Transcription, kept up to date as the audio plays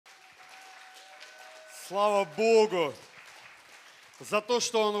Слава Богу за то,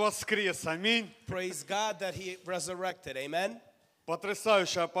 что Он воскрес. Аминь. Praise God that He resurrected. Amen.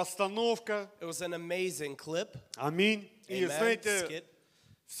 Потрясающая постановка. It was an amazing clip. Аминь. И Amen. знаете, Skit.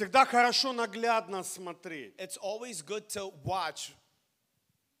 всегда хорошо наглядно смотреть It's always good to watch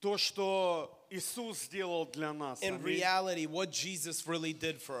то, что Иисус сделал для нас. in Аминь. reality what Jesus really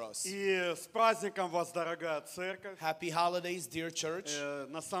did for us. И с праздником вас, дорогая церковь. Happy holidays, dear church.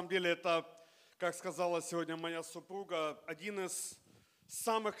 На самом деле это, как сказала сегодня моя супруга, один из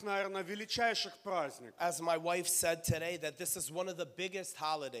самых, наверное, величайших праздников. As my wife said today, that this is one of the biggest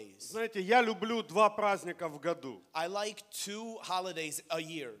holidays. Знаете, я люблю два праздника в году. I like 2 holidays a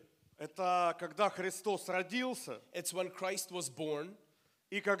year. Это когда Христос родился It's when Christ was born,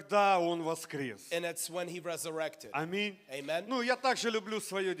 и когда Он воскрес. and it's when He resurrected. Аминь. Amen. Ну, я также люблю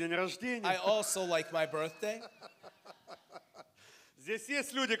свое день I рождения. also like my birthday. Здесь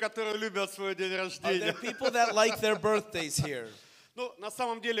есть люди, которые любят свой день Are there рождения. people that like their birthdays here? Ну, на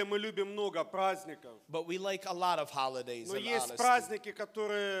самом деле мы любим много праздников. But we like a lot of holidays, Но in есть honesty. праздники,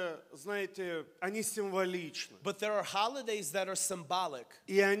 которые, знаете, они символичны. But there are holidays that are symbolic.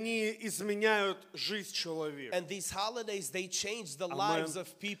 И они изменяют жизнь человека. And these holidays, they change the lives of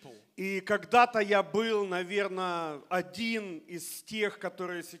people. И когда-то я был, наверное, один из тех,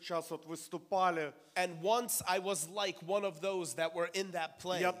 которые сейчас вот выступали. And once I was like one of those that were in that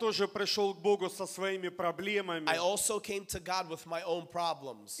play. Я тоже пришел к Богу со своими проблемами. I also came to God with my own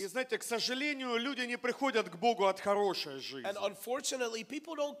problems. И знаете, к сожалению, люди не приходят к Богу от хорошей жизни. And unfortunately,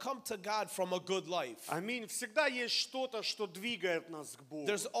 people don't come to God from a good life. Аминь. Всегда есть что-то, что двигает нас к Богу.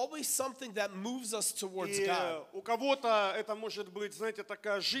 There's always something that moves us towards И God. у кого-то это может быть, знаете,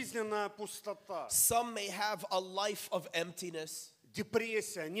 такая жизненная пустота, Some may have a life of emptiness,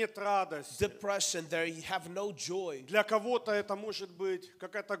 депрессия, нет радости. depression, they have no joy. Для кого-то это может быть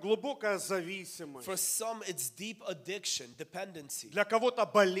какая-то глубокая зависимость. For some, it's deep addiction, dependency. Для кого-то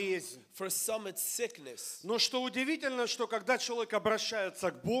болезнь. For some, it's sickness. Но что удивительно, что когда человек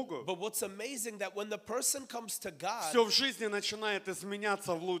обращается к Богу, But what's amazing that when the person comes to God, все в жизни начинает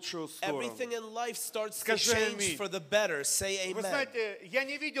изменяться в лучшую сторону. everything in life starts to Скажи change аминь. for the better. Say Вы amen. знаете, я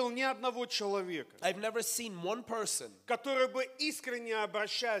не видел ни одного человека, I've never seen one person который бы искренне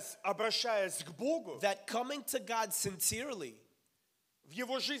обращаясь к Богу, that coming to God sincerely, в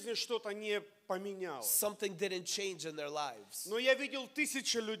его жизни что-то не поменялось. something didn't change in their lives. Но я видел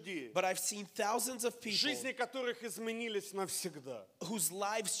тысячи людей, But I've seen thousands of people жизни которых изменились навсегда. whose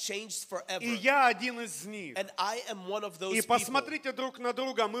lives changed forever. И я один из них. And I am one of those И people. посмотрите друг на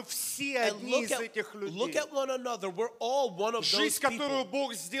друга, мы все And одни из этих look людей. at one another. We're all one of those Жизнь, которую people.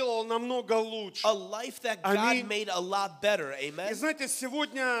 Бог сделал намного лучше. A life that Аминь. God made a lot better. И Amen. знаете,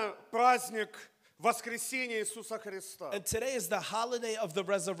 сегодня праздник воскресения Иисуса Христа. And today is the holiday of the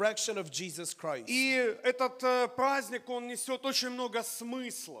resurrection of Jesus Christ. И этот праздник, он несет очень много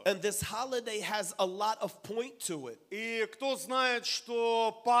смысла. And this holiday has a lot of point to it. И кто знает,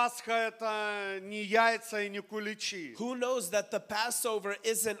 что Пасха это не яйца и не куличи. Who knows that the Passover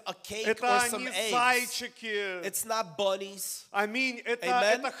isn't a cake or Это some не eggs? зайчики. It's not bunnies. Аминь.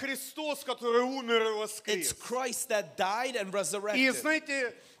 Amen. Это Христос, который умер и воскрес. It's Christ that died and И resurrected.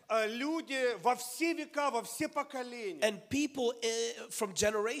 знаете, люди во все века, во все поколения, And people from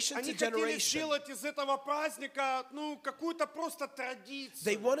generation они to хотели generation, сделать из этого праздника, какую-то просто традицию.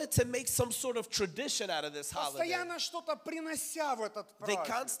 they wanted to make some sort of tradition out of this holiday. Постоянно что-то принося в этот They праздник,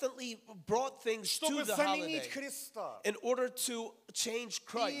 constantly brought things to чтобы the заменить holiday Христа. in order to change И,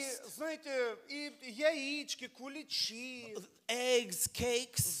 Christ. знаете, и яички, куличи, Eggs,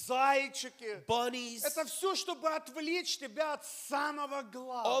 cakes, зайчики. bunnies. Это все, чтобы отвлечь тебя от самого All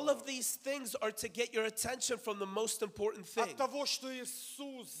главного. of these things are to get your attention from the most important thing. От того, что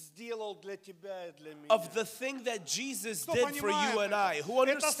Иисус сделал для тебя и для меня. Of the thing that Jesus Кто did for you понимает and I. это? Who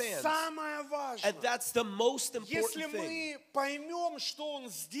Это understands? самое важное. And that's the most Если important thing. мы поймем, что Он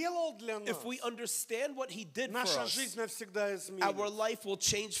сделал для нас, If we understand what He did for наша us, жизнь навсегда our изменится. life will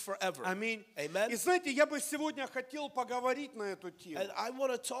change forever. Аминь. Amen. И знаете, я бы сегодня хотел поговорить на эту тему. And I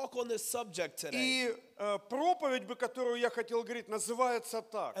want to talk on this subject today. И проповедь, которую я хотел говорить, называется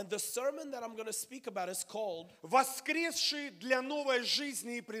так. And the sermon that I'm going to speak about is called «Воскресший для новой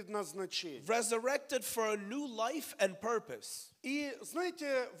жизни и предназначения». Resurrected for a new life and purpose. И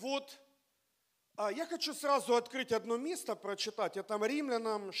знаете, вот я хочу сразу открыть одно место, прочитать. Это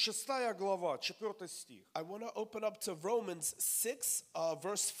Римлянам 6 глава, 4 стих. I want to open up to Romans 6,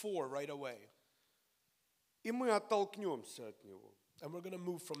 verse 4 right away. И мы оттолкнемся от него. And we're going to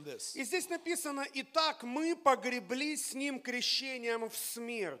move from this. И здесь написано: «Итак, мы погребли с Ним крещением в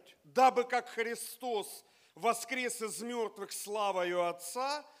смерть, дабы как Христос воскрес из мертвых славою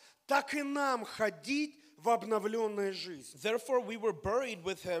Отца, так и нам ходить в обновленной жизни. Therefore, we were buried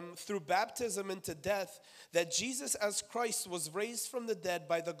with him through baptism into death, that Jesus as Christ was raised from the dead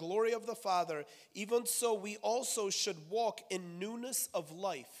by the glory of the Father, even so we also should walk in newness of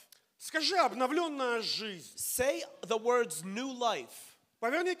life. Скажи, обновленная жизнь. Say the words new life.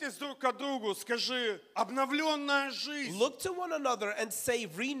 Повернитесь друг к другу, скажи, обновленная жизнь. Look to one another and say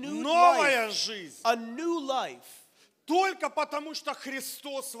renewed Новая life. жизнь. A new life. Только потому, что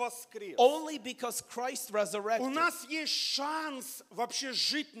Христос воскрес. Only because Christ У resurrected. нас есть шанс вообще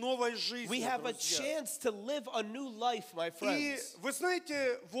жить новой жизнью, We have a друзья. chance to live a new life, my И friends. вы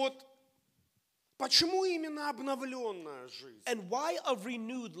знаете, вот почему именно обновленная жизнь? And why a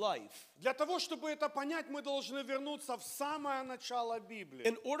renewed life? Для того, чтобы это понять, мы должны вернуться в самое начало Библии.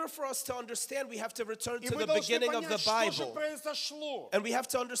 In order for us to understand, we have to return И to мы the должны beginning of понять, the что же Bible. произошло. And we have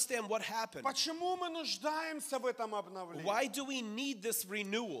to understand what happened. Почему мы нуждаемся в этом обновлении? Why do we need this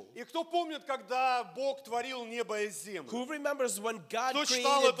renewal? И кто помнит, когда Бог творил небо и землю? Who remembers when God Кто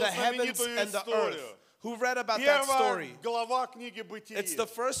читал created эту the heavens знаменитую and the историю? earth? Who read about that Первая story? глава книги Бытия. It's the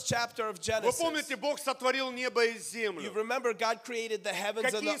first chapter of Вы Genesis. помните, Бог сотворил небо и You землю. remember God created the heavens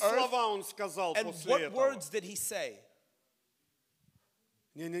and Какие the earth? слова Он сказал And после what этого? words did he say?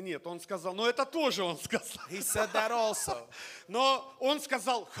 Нет, Он сказал, но это тоже Он сказал. He said that also. Но Он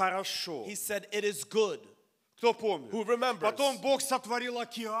сказал, хорошо. He said, it is good. Кто помнит? Who remembers? Потом Бог сотворил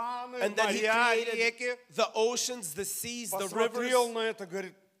океаны, And then he моря, created реки. the oceans, the seas, the Посмотрел rivers. на это,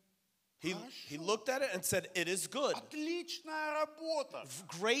 говорит, He looked at it and said, it is good. отличная работа.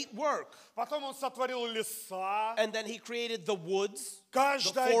 Great work. Потом Он сотворил леса, And then he created the woods, the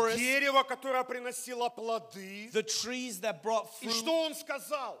каждое forest, дерево, которое приносило плоды. the trees that brought И fruit. что Он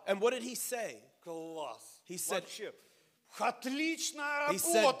сказал? And what did he say? Класс. He said- Вообще, отличная He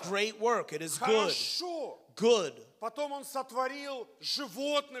said, работа. great work. It is good. Хорошо. Good. Потом Он сотворил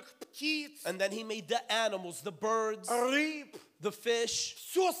животных, птиц, And then he made the animals, the birds, рыб. the fish,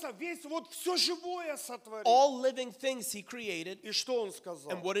 Все живое сотворил. all living things he created. И что Он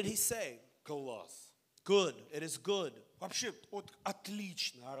сказал? And what did he say? Класс. Good. It is good. Вообще, вот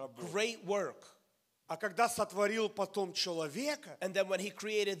отличная работа. Great work. А когда сотворил потом человека, And then when he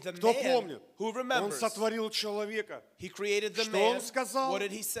created the кто man, помнит? who Он remembers? сотворил человека. He created the Что man. он сказал? What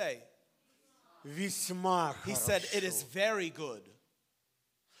did he say? Весьма He said, it is хорошо. very good.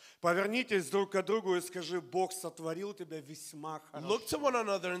 Повернитесь друг к другу и скажи, Бог сотворил тебя весьма Look to хорошо. one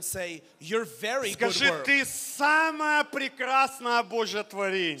another and say, you're very good Скажи, work. ты самое прекрасное Божье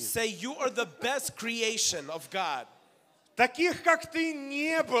творение. Say, you are the best creation of God. Таких, как ты,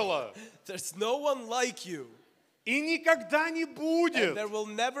 не было. There's no one like you. И никогда не And будет. there will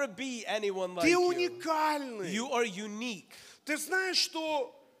never be anyone like Ты you. уникальный. You are unique. Ты знаешь,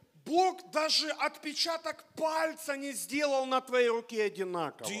 что Бог даже отпечаток пальца не сделал на твоей руке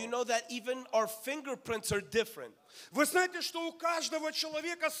одинаково. Do you know that even our fingerprints are different? Вы знаете, что у каждого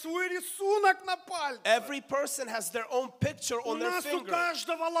человека свой рисунок на пальце. Every person has their own picture У on their нас у finger.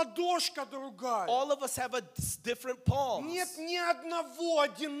 каждого ладошка другая. All of us have a different palms. Нет ни одного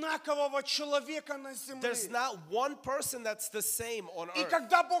одинакового человека на земле. There's not one person that's the same on И earth.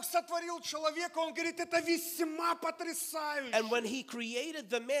 когда Бог сотворил человека, Он говорит, это весьма потрясающе. And when he created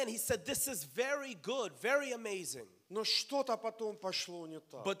the man, he said, this is very good, very amazing. Но что-то потом пошло не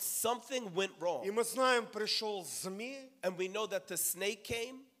так. But something went И wrong. мы знаем, пришел змей, And we know that the snake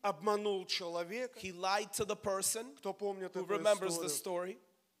came, обманул человека. he lied to the person Кто помнит who эту remembers the историю? story,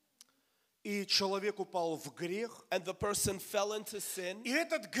 И человек упал в грех. and the person fell into sin, И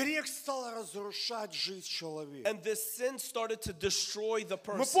этот грех стал разрушать жизнь человека. and this sin started to destroy the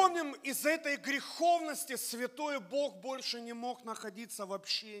Мы person. помним, из-за этой греховности святой Бог больше не мог находиться в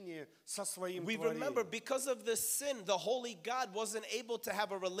общении со своим We remember творением. because of this sin, the holy God wasn't able to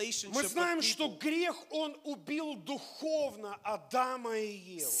have a Мы relationship знаем, with что people. грех, он убил духовно Адама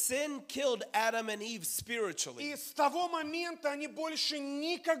и Еву. Sin killed Adam and Eve spiritually. И с того момента они больше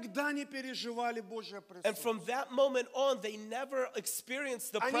никогда не переживали Божье And from присутствие. that moment on, they never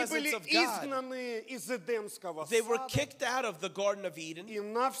experienced the Они presence были of God. изгнаны из Эдемского They were сада kicked out of the Garden of Eden и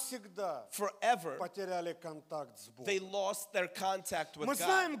навсегда forever. потеряли контакт с They Богом. lost their contact with Мы God.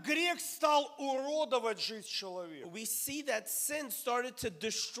 знаем, грех стал уродовать жизнь человека. We see that sin started to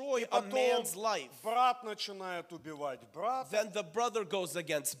destroy a Потом man's life. брат начинает убивать брата. Then the brother goes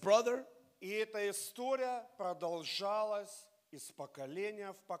against brother, И эта история продолжалась из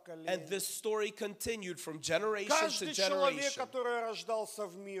поколения в and поколение. this story continued from generation to Каждый человек, generation. который рождался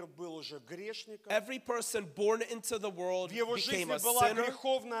в мир, был уже грешником. Every person born into the world В его became жизни a была sinner.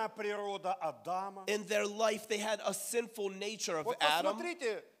 греховная природа Адама. In their life, they had a sinful nature of Вот Adam.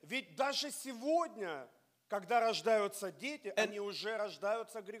 посмотрите, ведь даже сегодня, когда рождаются дети, они уже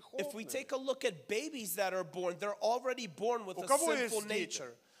рождаются If we греховными. take a look at babies that are born, they're already born with У a кого sinful есть дети?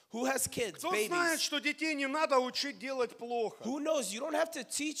 nature. Who has kids? Кто знает, Babies. что детей не надо учить делать плохо? Who knows? You don't have to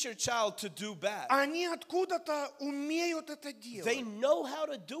teach your child to do bad. Они откуда-то умеют это They делать. know how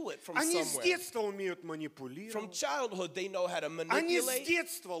to do it from Они с somewhere. детства умеют From манипулировать. childhood, they know how to Они с manipulate.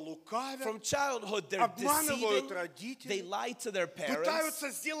 детства лукавят, From childhood, they're обманывают deceiving. They родителей, lie to their parents. пытаются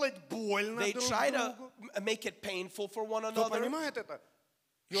сделать больно They друг try to другу. make it painful for one Кто another. понимает это?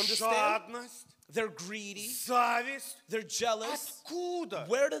 You understand? Жадность, They're greedy. зависть. They're jealous. Откуда?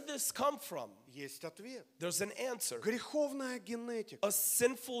 Where did this come from? Есть ответ. There's an answer. Греховная генетика. A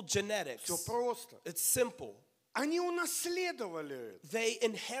sinful genetics. Все просто. It's simple. Они унаследовали это. They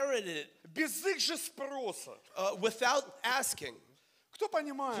inherited it Без их же спроса. without asking. Кто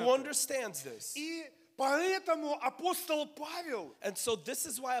понимает? Who understands this? И поэтому апостол Павел, And so this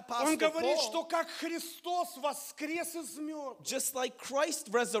is why он Apostle говорит, что Paul, как Христос воскрес из мертвых, just like Christ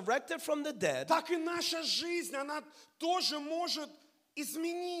resurrected from the dead, так и наша жизнь, она тоже может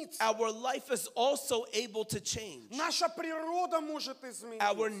измениться. our life is also able to change. Наша природа может Our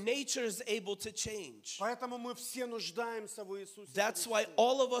измениться. nature is able to change. Поэтому мы все нуждаемся в Иисусе That's why Христе.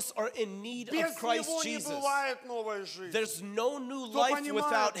 all of us are in need of Без Christ Него не Jesus. бывает новой жизни. There's no new Кто life понимает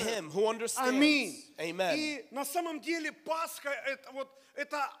without это? Him. Who understands? Аминь. Amen. И на самом деле Пасха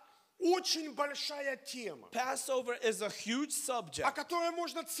это очень большая тема, Passover is a huge subject о которой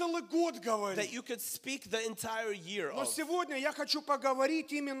можно целый год that говорить. you could speak the entire year Но of. сегодня я хочу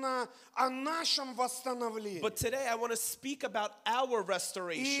поговорить именно о нашем восстановлении. But today I want to speak about our И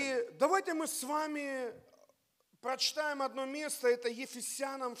restoration. давайте мы с вами прочитаем одно место, это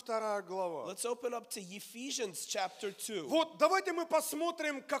Ефесянам 2 глава. Let's open up to Ephesians chapter 2. Вот давайте мы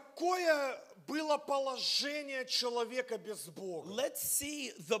посмотрим, какое было положение человека без Бога. Let's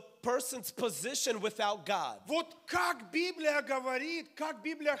see the person's position without God. Вот как Библия говорит, как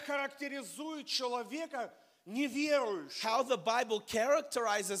Библия характеризует человека неверующего. How the Bible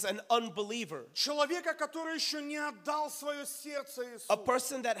characterizes an unbeliever. Человека, который еще не отдал свое сердце A Иисусу.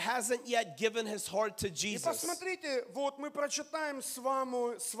 person that hasn't yet given his heart to И Jesus. посмотрите, вот мы прочитаем с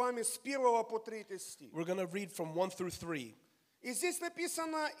вами с 1 по 3 стих. We're going to read from 1 through 3. И здесь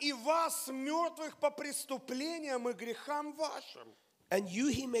написано: «И вас, мертвых по преступлениям и грехам вашим, And you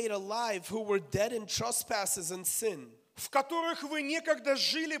he made alive who were dead in trespasses and sin, в которых вы некогда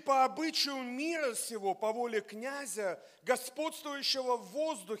жили по обычаю мира сего, по воле князя, господствующего в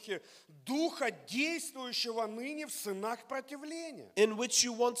воздухе, духа, действующего ныне в сынах противления». in which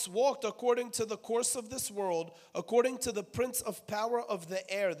you once walked according to the course of this world, according to the prince of power of the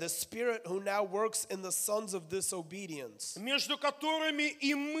air, the spirit who now works in the sons of disobedience, между которыми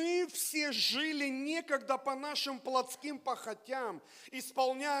и мы все жили некогда по нашим плотским похотям,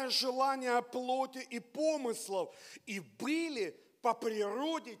 исполняя желания плоти и помыслов, и были по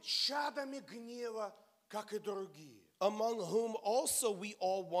природе чадами гнева, как и другие. among whom also we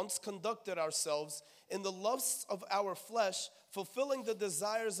all once conducted ourselves in the lusts of our flesh, fulfilling the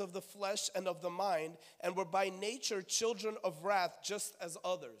desires of the flesh and of the mind, and were by nature children of wrath, just as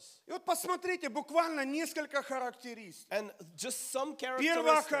others. И вот посмотрите, буквально несколько характеристик. And just some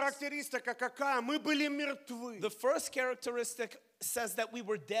Первая characteristics. характеристика какая? Мы были мертвы. The first characteristic says that we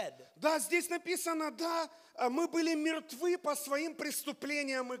were dead. Да, здесь написано, да, мы были мертвы по своим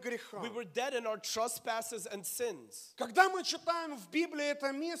преступлениям и грехам. We were dead in our trespasses and sins. Когда мы читаем в Библии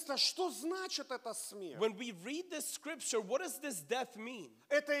это место, что значит эта смерть? When we read this scripture, what does this death mean?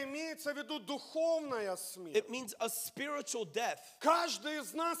 Это имеется в виду духовная смерть. It means a spiritual death. Каждый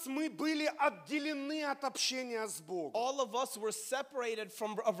из нас, мы были отделены от общения с Богом. All of us were separated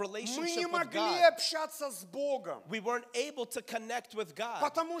from a Мы не relationship with могли God. общаться с Богом, We weren't able to connect with God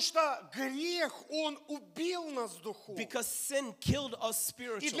потому что грех, он убил нас духовно. because sin killed us И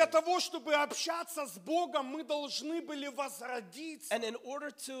spiritually. для того, чтобы общаться с Богом, мы должны были возродиться. And in order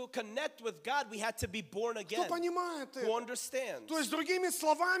to connect with God, we had to be born Кто again. понимает Who это? understands? То есть, другими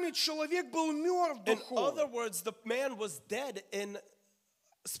словами, человек был мертв In other духовно. words, the man was dead in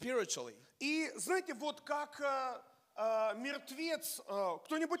spiritually. И знаете, вот как мертвец,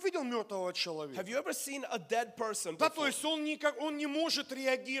 кто-нибудь видел мертвого человека? Have you ever seen a dead person Да, то before? есть он не может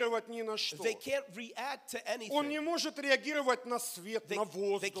реагировать ни на что. They can't react to Он не anything. может реагировать на свет, They на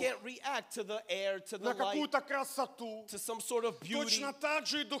воздух, can't react to the air, to the на light, какую-то красоту. to some sort of beauty. Точно так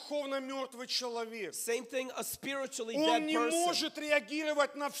же и духовно мертвый человек. Same thing, a spiritually Он dead не person. может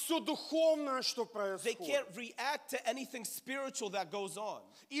реагировать на все духовное, что They происходит. can't react to anything spiritual that goes on.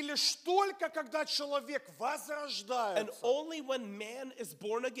 И лишь только когда человек And возрождается, only when man is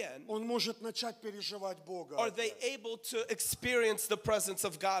born again он может начать переживать Бога. are they able to experience the presence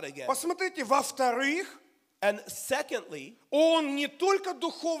of God again. Посмотрите, во-вторых, And secondly, он не только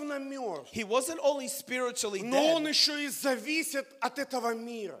духовно мертв, he wasn't only spiritually но он dead, еще и зависит от этого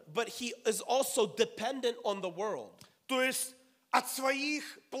мира. but he is also dependent on the world. То есть от своих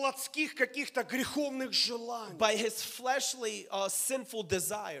плотских каких-то греховных желаний. By his fleshly, sinful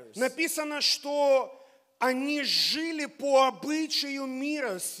desires. Написано, что они жили по обычаю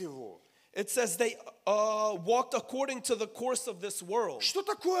мира сего. It says they walked according to the course of this world. Что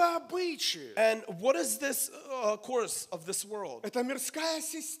такое обычай? And what is this course of this world? Это мирская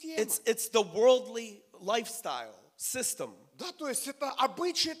система. It's the worldly lifestyle system. Да, то есть это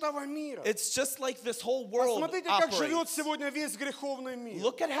обычай этого мира. It's just like this whole world Посмотрите, как живет operates. сегодня весь греховный мир.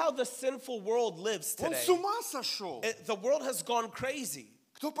 Look at how the sinful world lives Он today. с ума сошел. The world has gone crazy.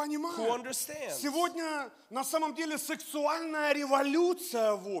 Кто Who понимает? understands? Сегодня на самом деле сексуальная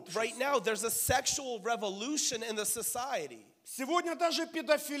революция в обществе. Right now, there's a sexual revolution in the society. Сегодня даже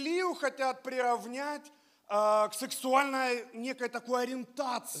педофилию хотят приравнять к сексуальной некой такой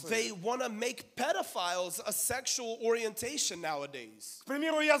ориентации. They want to make pedophiles a sexual orientation nowadays. К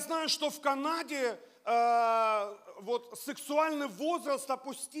примеру, я знаю, что в Канаде вот сексуальный возраст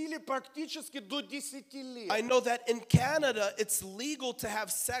опустили практически до 10 лет. I know that in Canada, it's legal to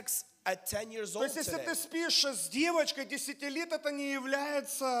have sex at 10 years То old есть, если today. ты спишь с девочкой 10 лет, это не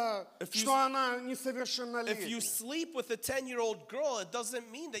является, что она If you несовершеннолетняя. sleep with a 10-year-old girl, it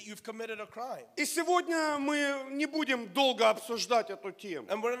doesn't mean that you've committed a crime. И сегодня мы не будем долго обсуждать эту тему.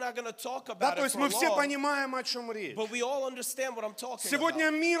 And we're not going to talk Да, about то it есть for мы все long, понимаем, о чем речь. but we all understand what I'm talking Сегодня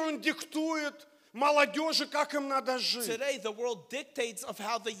about. мир, он диктует молодежи, как им надо жить. Today, the world dictates of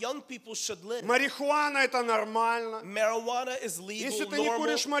how the young people should live. Марихуана – это нормально. Marijuana is legal, Если ты не normal.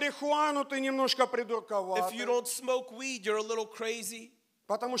 куришь марихуану, ты немножко If you придурковатый. don't smoke weed, you're a little crazy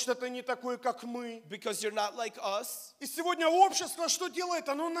Потому что ты не такой, как мы. because you're not like us. И сегодня общество что делает?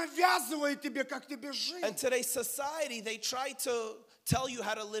 Оно навязывает тебе, как тебе жить. And today's society, they try to tell you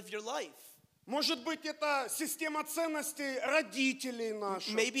how to live your life. Может быть, это система ценностей родителей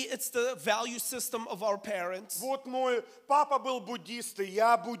наших. Maybe it's the value system of our parents. Вот мой папа был буддист, и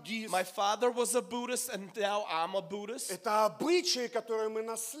я буддист. My father was a Buddhist, and now I'm a Buddhist. Это обычаи, которые мы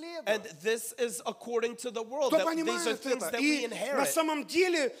наследуем. And this is according to the world. Кто These are понимает things это? that we И на inherit. самом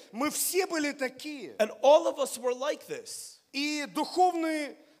деле мы все были такие. And all of us were like this. И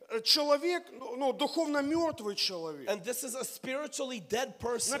духовный человек, ну, духовно мертвый человек, And this is a spiritually dead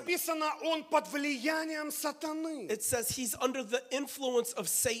person. написано, он под влиянием сатаны. It says he's under the influence of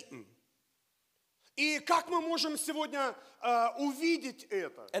Satan. И как мы можем сегодня увидеть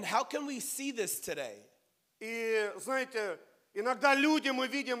это? And how can we see this today? И знаете, иногда люди, мы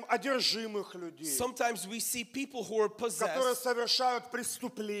видим одержимых людей, Sometimes we see people who are которые possessed совершают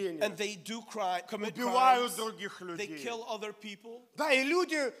преступления, and they do commit убивают crimes. других They людей. kill other people. Да, и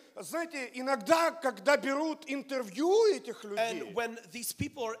люди, знаете, иногда, когда берут интервью этих людей, And when these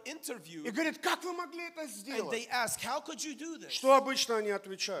people are и interviewed говорят, как вы могли это and сделать? they ask, how could you do this? Что обычно они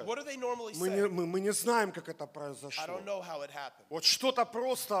отвечают? What do they normally Мы say? не знаем, как это I произошло. don't know how it happened. Вот что-то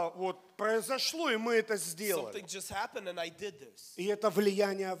просто вот произошло, и мы это сделали. Something just happened and I did this. И это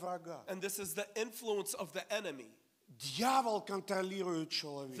влияние врага. And this is the influence of the enemy. Дьявол контролирует The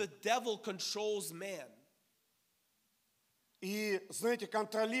человека. devil controls man. И, знаете,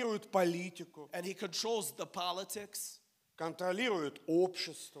 контролирует политику, And he controls the politics. контролирует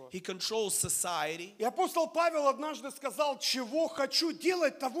общество. He controls society. И апостол Павел однажды сказал, чего хочу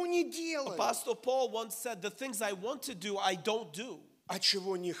делать, того не делаю. Apostle Paul once said, the things I want to do, I don't do. А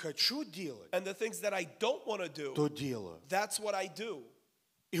чего не хочу делать, And the things that I don't want to do, то делаю. that's what I do.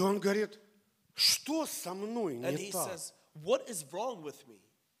 И он говорит, что со мной And не he так? says, what is wrong with me?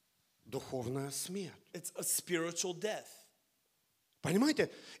 Духовная смерть. It's a spiritual death. Понимаете?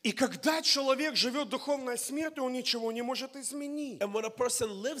 И когда человек живет духовной смертью, он ничего не может изменить. And when a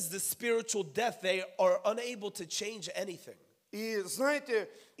person lives this spiritual death, they are unable to change anything. И знаете,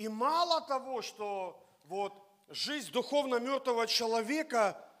 и мало того, что вот жизнь духовно мертвого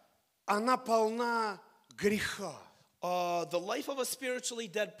человека, она полна греха. The life of a spiritually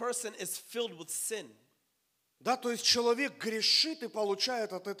dead person is filled with sin. Да, то есть человек грешит и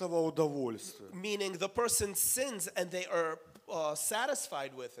получает от этого удовольствие. Meaning the person sins and they are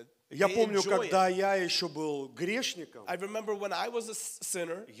satisfied with it. Я They помню, enjoy когда it. я еще был грешником, I remember when I was a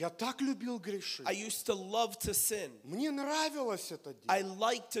sinner, я так любил грешить. I used to love to sin. Мне нравилось это I делать.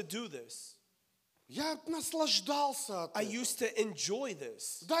 like to do this. Я наслаждался от I этого. used to enjoy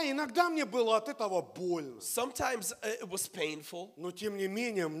this. Да, иногда мне было от этого больно. Sometimes it was painful, Но тем не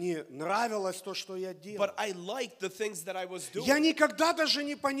менее мне нравилось то, что я делал. but I liked the things that I was Я doing. никогда даже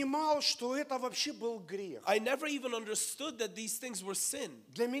не понимал, что это вообще был грех. I never even understood that these things were sin.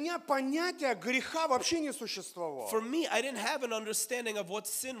 Для меня понятия греха вообще не существовало. For me, I didn't have an understanding of what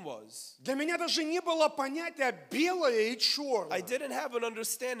sin was. Для меня даже не было понятия белое и черное. I didn't have an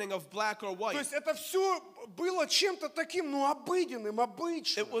understanding of black or То white. есть это все было чем-то таким, обыденным,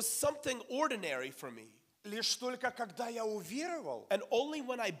 обычным. It was something ordinary for me. Лишь только когда я уверовал, And only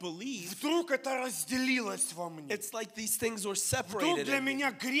when I believed, вдруг это разделилось во мне. it's like these things were Вдруг separated. для In me.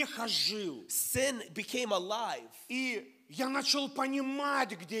 меня грех ожил. Sin became alive. И я начал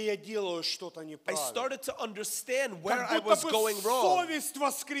понимать, где я делаю что-то I неправильно. started to understand where I Как was будто бы going wrong. совесть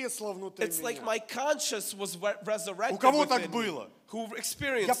воскресла внутри It's like меня. my conscience was resurrected У кого так within me. было? Who Я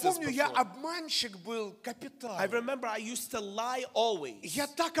experienced this помню, я before. обманщик был I капитально. remember I used to lie always. Я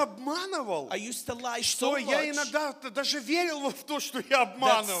так обманывал, I used to lie so что я much иногда даже верил в то, что я that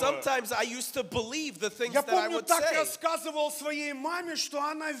обманываю. sometimes I used to believe the things Я that I помню, would так say. рассказывал своей маме, что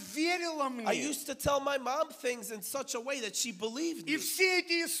она верила I мне. used to tell my mom things in such a way that she believed И me. все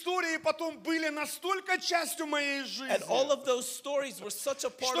эти истории потом были настолько частью моей жизни, And all of those stories were such a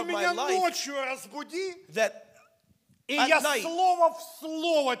part что of my меня life ночью разбуди, that и at я night- слово в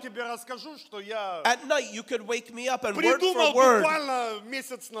слово тебе расскажу, что я at night you could wake me up and word придумал for word буквально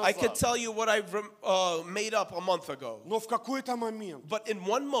месяц I could назад. tell you what I made up a month ago. Но в какой-то момент But in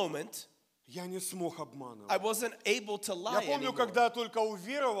one moment, я не смог обманывать. I wasn't able to Я lie помню, anymore. когда я только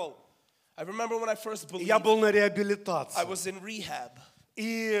уверовал, I remember when I first believed, я был на I реабилитации. was in rehab.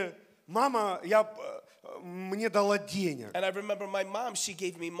 И мама мне дала денег. And I remember my mom, she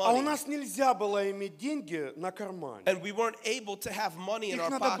gave me А у money. нас нельзя было иметь деньги на кармане. And we weren't able to have money in Их our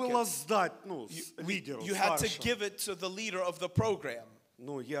надо было pockets. сдать, лидеру, You had to старшему. give it to the leader of the program.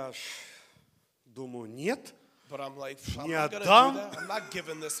 Я ж думаю, нет. But I'm like, I'm Не not going to отдам. do that. I'm not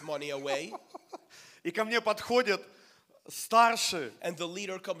giving this money away. И ко мне подходит старший And the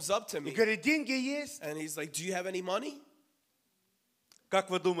leader comes up to и me говорит, деньги есть? and he's like, do you have any money? Как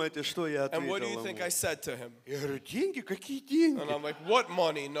вы думаете, что я And what do you ответил think ему? I said to him? Я говорю, деньги? Какие And деньги? I'm like, what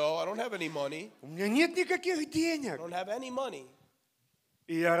money? No, I don't have any money. У меня нет никаких I денег. don't have any money.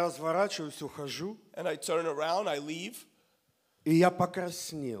 И я разворачиваюсь, ухожу, And I turn around, I leave, и я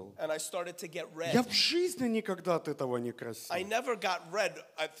покраснел. and I started to get red. Я в жизни никогда от этого не I краснел. never got red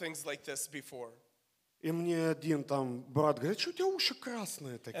at things like this before. И мне один там брат говорит, что у тебя уши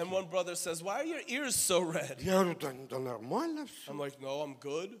красные такие? And one brother says, why are your ears so red? Я говорю, да нормально все. I'm like, no, I'm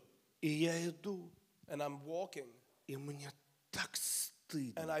good. И я иду, And I'm walking, и мне так стыдно.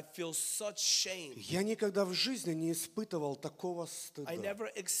 and I feel such shame. Я никогда в жизни не испытывал такого I стыда.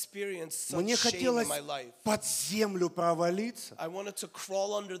 never experienced Мне such shame хотелось in my life. под землю провалиться, I wanted to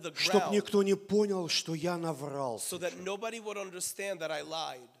crawl under the чтобы ground никто не понял, что я наврал. so that nobody would understand that I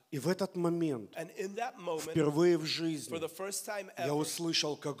lied. И в этот момент, And in that moment, впервые в for жизни, the first time я ever,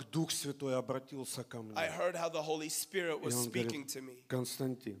 услышал, как Дух Святой обратился ко I мне. heard how the Holy Spirit И was он speaking говорит, to me.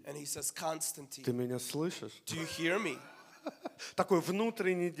 Константин, And he says, ты Konstantin, меня слышишь? do you hear me? Такой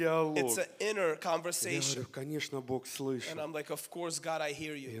внутренний диалог. It's an inner Я conversation. говорю, конечно, Бог слышит. And I'm like, of course, God, I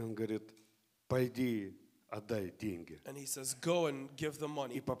hear И you. он говорит, пойди, отдай деньги And he says, go and give the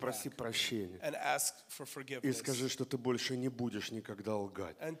money и попроси back прощения. and ask for И forgiveness. скажи, что ты больше не будешь никогда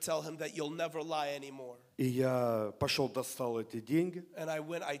лгать. And tell him that you'll never lie anymore. И я пошел, достал эти деньги, And I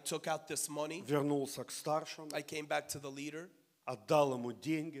went, I took out this money. вернулся к старшему, I came back to the leader. отдал ему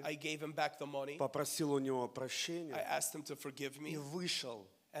деньги, I gave him back the money. попросил у него I прощения asked him to forgive и me. вышел.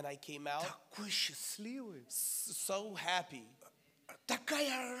 And I came out Такой счастливый. so happy.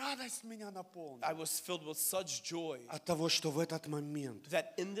 Такая радость меня наполнила. I was filled with such joy От того, что в этот момент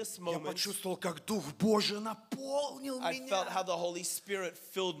that in this я moment, почувствовал, как Дух Божий наполнил I felt how меня. the Holy Spirit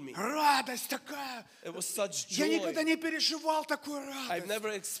filled me. Радость такая. It was such Я никогда joy. не переживал такой I've радость.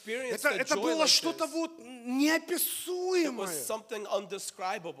 never experienced a Это joy было like что-то this. вот It was неописуемое. something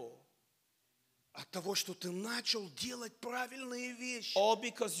undescribable. От того, что ты начал делать правильные вещи. All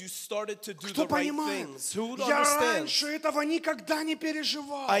because you started to do Кто the right понимает? things. Who Я understands? раньше этого никогда не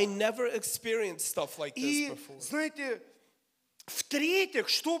переживал. I never experienced stuff like this И, before. знаете, в-третьих,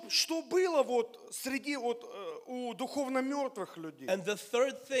 что было вот среди вот у духовно мертвых людей? And the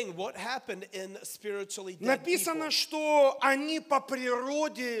third thing, what happened in spiritually dead Написано, people? что они по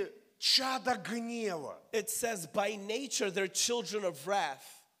природе чада гнева. It says, by nature, they're children of wrath.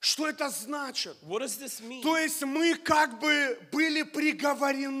 Что это значит? What does this mean? То есть мы как бы были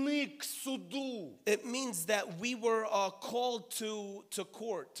приговорены к суду. It means that we were called to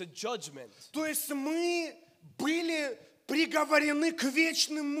court, to judgment. То есть мы были приговорены к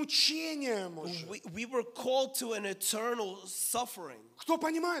вечным мучениям уже. We were called to an eternal suffering. Кто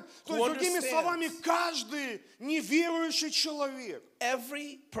понимает? То есть, другими словами, каждый неверующий человек.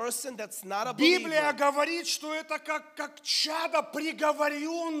 Every person that's not a Библия believer. говорит, что это как чадо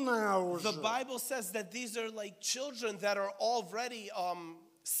приговоренное уже. The Bible says that these are like children that are already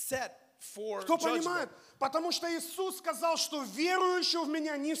set for Кто judgment. понимает? Потому что Иисус сказал, что верующий в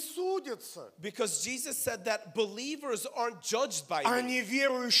меня не судится, Because Jesus said that believers aren't judged by а me,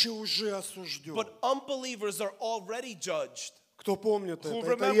 неверующий уже осужден. but unbelievers are already judged. Кто помнит Who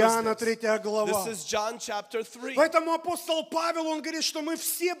это? Это remembers Иоанна this? 3 глава. This is John chapter 3. Поэтому апостол Павел, он говорит, что мы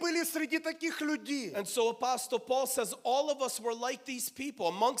все были среди таких людей. And so Apostle Paul says all of us were like these people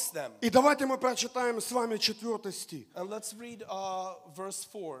amongst them. И давайте мы прочитаем с вами 4 стих. And let's read verse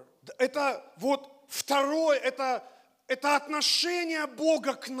 4. Это вот второе, это отношение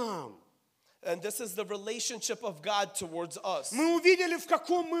Бога к нам. And this is the relationship of God towards us. Мы увидели, в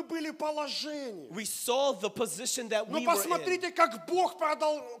каком мы были положении. We saw the position that Но we were in. посмотрите, как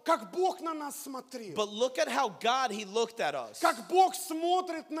Бог на нас смотрел. But look at how God, He looked at us. Как Бог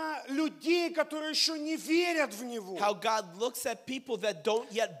смотрит на людей, которые еще не верят в Него. How God looks at people that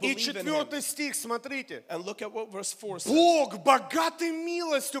don't yet И believe in Him. 4 стих, смотрите. And look at what verse 4 says. Бог, богатый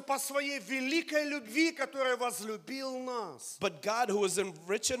милостью по своей великой любви, который возлюбил нас. But God, who is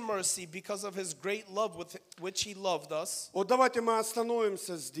rich in mercy because of His great love with which He loved us. Вот давайте мы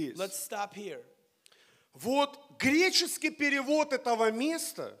остановимся здесь. Let's stop here. Вот греческий перевод этого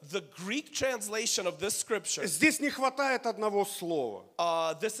места, The Greek translation of this scripture, здесь не хватает одного слова.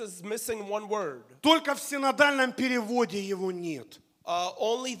 this is missing one word. Только в синодальном переводе его нет.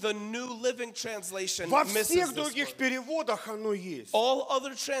 Only the New Living Translation Во misses всех this других word. переводах оно есть. All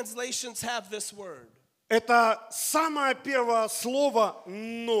other translations have this word. Это самое первое слово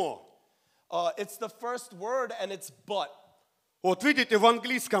 «но». It's the first word and it's but. Вот видите, в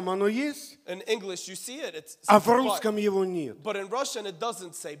английском оно есть, In English, you see it, it's а в but. русском его нет. But in Russian, it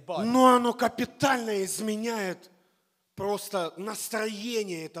doesn't say but. Но оно капитально изменяет просто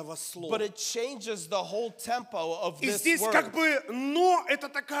настроение этого But слова. it changes the whole tempo of И this здесь word. как бы «но» это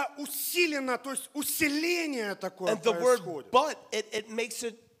такая усилена, то есть усиление такое And the word происходит. but, it makes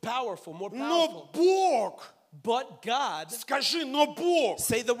it powerful, more Но powerful. Бог, But God, скажи, но Бог.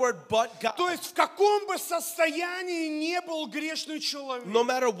 say the word but God. То есть в каком бы состоянии не был грешный человек, No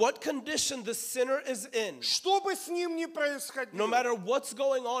matter what condition the sinner is in, что бы с ним ни no происходило, matter what's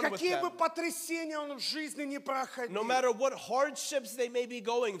going on with какие бы them, потрясения он в жизни не проходил, no matter what hardships they may be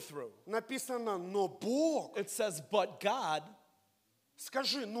going through, написано, но Бог. it says but God.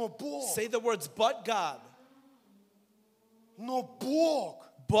 Скажи, но Бог. Say the words but God. Но Бог.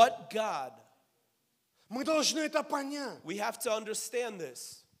 But God. Мы должны это понять. We have to understand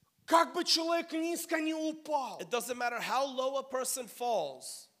this. Как бы человек низко не упал, It doesn't matter how low a person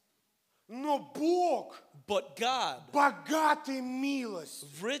falls, но Бог but God, богатый милостью.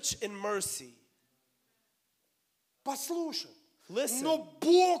 rich in mercy. Послушай. Listen, Но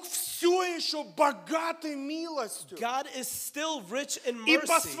Бог все еще богатый милостью. God is still rich in И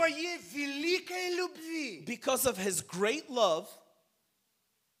по mercy своей великой любви, because of His great love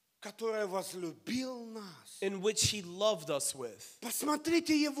который возлюбил нас. in which He loved us with.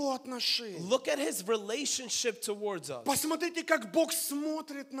 Посмотрите его отношения. Look at His relationship towards us. Посмотрите, как Бог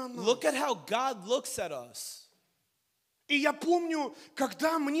смотрит на нас. Look at how God looks at us. И я помню,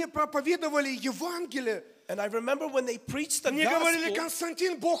 когда мне проповедовали Евангелие, And I remember when they preached the мне говорили, gospel,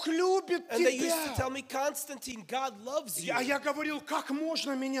 Константин, Бог любит and they used to тебя. tell me, Constantine, God loves you. А я говорил, как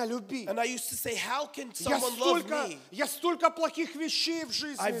можно меня любить? And I used to say, how can Я someone love me? столько плохих вещей в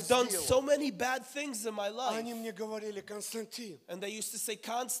жизни I've done сделал. so many bad things in my life. Они мне говорили, Константин, And they used to say,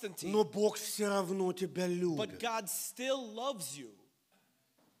 Constantine, но Бог все равно тебя but любит. God still loves you.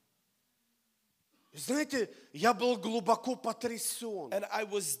 Знаете, я был глубоко потрясен And I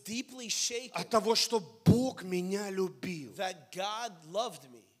was deeply shaken от того, что Бог меня любил. that God loved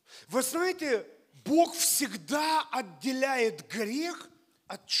me. Вы знаете, Бог всегда отделяет грех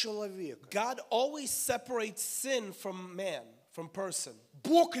от человека. God always separates sin from man, from person.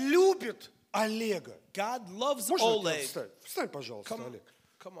 Бог любит Олега. God loves Можно Oleg. встать? Встань, пожалуйста, Олег.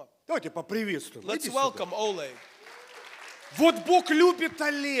 Come up. Давайте поприветствуем. Let's Иди сюда. welcome Oleg. Вот Бог любит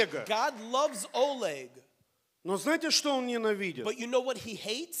Олега. God loves Oleg. Но знаете, что он ненавидит? But you know what he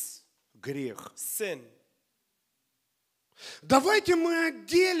hates? Грех. Sin. Давайте мы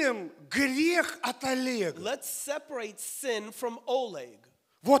отделим грех от Олега. Let's separate sin from Oleg.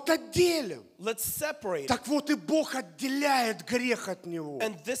 Вот отделим. Let's separate. Так вот и Бог отделяет грех от него.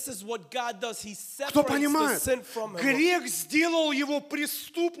 And this is what God does. He Кто separates the понимает? sin from him. Грех сделал его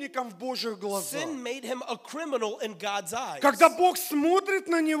преступником в Божьих глазах. Sin made him a criminal in God's eyes. Когда Бог смотрит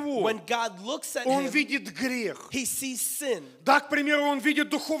на него, When God looks at он him, видит грех. he sees sin. Да, к примеру, он видит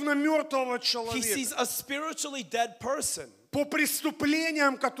духовно мертвого He человека sees a spiritually dead person по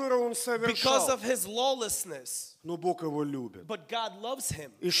преступлениям, которые он because совершал. of his lawlessness. Но Бог его любит. But God loves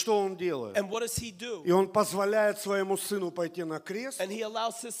him. И что он делает? And what does he do? И он позволяет своему сыну пойти на крест And he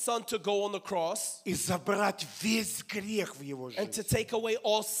allows his son to go on the cross и забрать весь грех в его and to жизни. take away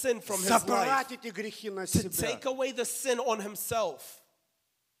all sin from his life. Забрать эти грехи на To себя. take away the sin on himself.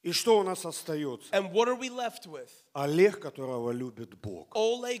 И что у нас остается? And what are we left with? Олег, которого любит Бог.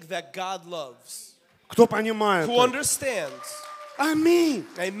 Oleg that God loves. Кто понимает Who это? understands. Аминь.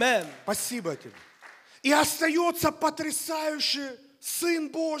 Amen. Спасибо тебе. И остается потрясающий Сын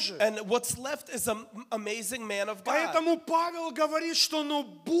Божий. And what's left is an amazing man of God. Поэтому Павел говорит, что но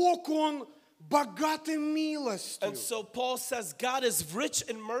Бог, Он богатый милостью. And so Paul says God is rich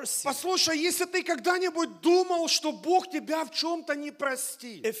in mercy. Послушай, если ты когда-нибудь думал, что Бог тебя в чем-то не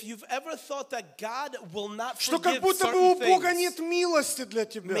простит, If you've ever thought that God will not что как forgive будто бы у certain Бога нет things, милости для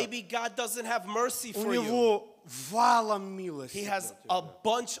тебя, maybe God doesn't have mercy у for you. Него валом милости He для has тебя. a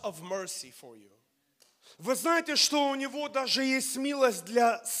bunch of mercy for you. Вы знаете, что у Него даже есть милость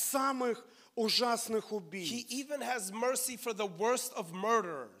для самых ужасных He убийц. even has mercy for the worst of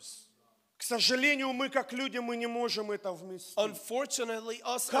murderers. К сожалению, мы как люди, мы не можем это вместить. Unfortunately,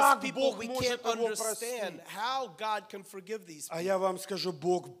 us as Как people, Бог we может can't его understand простить? how God can forgive these А people. я вам скажу,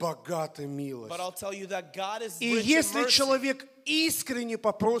 Бог богатый But I'll милостью. tell you that God is И rich in если mercy. человек искренне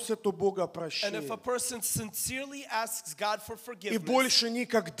попросит у Бога And if a прощения person sincerely asks God for и forgiveness больше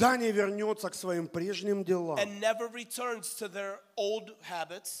никогда не вернется к своим прежним делам, and never returns to their old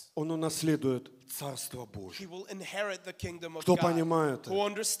habits, он унаследует Царство Божье. he will inherit the kingdom of Кто God. понимает Who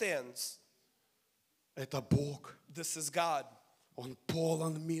это? understands? Это Бог. This is God. Он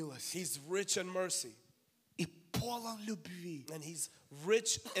полон милости He's rich in mercy и полон любви. and he's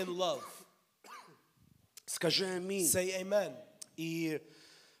rich in love. Скажи аминь. Say amen. И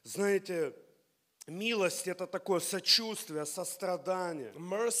знаете, милость это такое сочувствие, сострадание.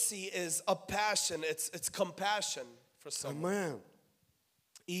 Mercy is a passion. It's compassion for someone. Амен.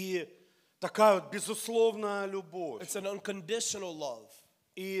 И такая вот безусловная любовь. It's an unconditional love.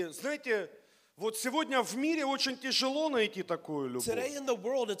 И знаете, вот сегодня в мире очень тяжело найти такую любовь. Today in the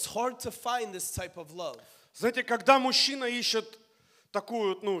world, it's hard to find this type of love. Знаете, когда мужчина ищет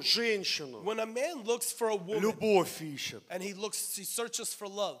такую, женщину, When a man looks for a woman любовь ищет. and he searches for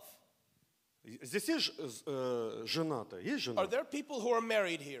love. Здесь есть жена-то? Есть жена? Are there people who are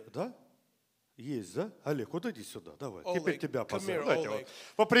married here? Да? Есть, да? Олег, вот иди сюда, давай. Олег, Теперь тебя come позовем. here, Давайте Олег. вот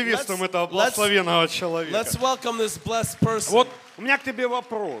поприветствуем Let's- этого благословенного человека. Let's welcome this blessed person. Вот у меня к тебе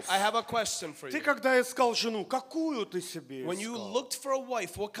вопрос. I have a question for Ты you. когда искал жену, какую ты себе When you искал? looked for a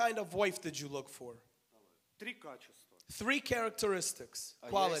wife, what kind of wife did you look for? 3 качества. 3 characteristics, А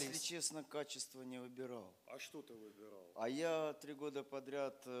я, если qualities. честно, качество не выбирал. А что ты выбирал? А я 3 года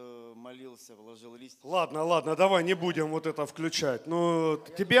подряд молился, вложил листья. Ладно, давай не будем вот это включать. Ну,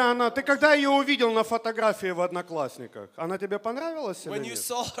 ты когда ее увидел на фотографии в Одноклассниках, она тебе понравилась или When you нет?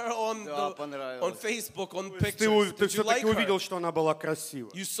 saw her on, Да, on понравилось. Facebook, on Ты pictures, did you все-таки like her? увидел, что она была красива.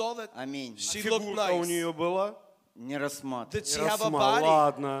 You saw that Аминь. she looked Фигурка у nice. нее была. Не рассматривал. Did she have a body?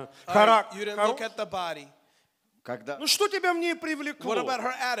 Ладно. All right, you didn't look at the body. Когда... Ну что тебя в ней привлекло? What about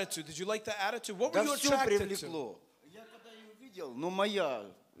her attitude? Did you like the attitude? What were Да you все attracted to? привлекло. Я когда ее увидел, моя,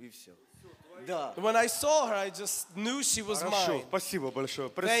 и все. Да. When I saw her, I just knew she was Хорошо, mine. спасибо большое.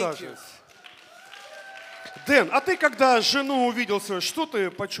 Thank you. Присаживайся. Дэн, а ты когда жену увидел свою, что ты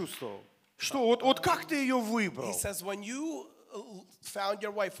почувствовал? Что, вот как ты ее выбрал? He says, when you found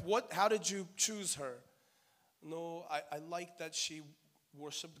your wife, how did you choose her? No, I like that she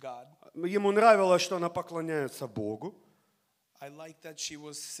worshipped God. Ему нравилось, что она поклоняется Богу. I like that she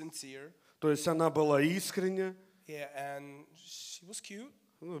was sincere. То есть она была искренняя. Yeah, and she was cute.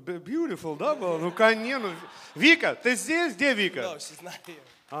 Beautiful, да, была? Ну, конечно. Вика, ты здесь? Где Вика? No, she's not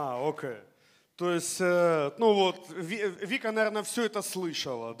here. Окей. То есть, Вика, наверное, все это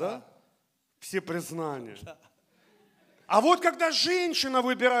слышала, да? Все признания. А вот когда женщина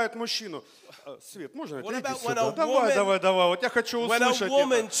выбирает мужчину, Свет, можно What иди about сюда? when a Давай, вот я хочу when a услышать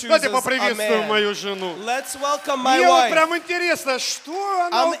woman это. chooses Давайте a поприветствуем man. мою жену. Let's welcome my Мне вот wife. прям интересно, что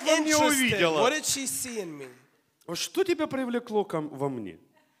она I'm вот во мне interested. увидела. What did she see in me? Вот что тебя привлекло во мне?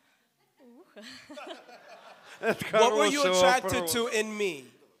 Это What were you хороший attracted вопрос. to in me?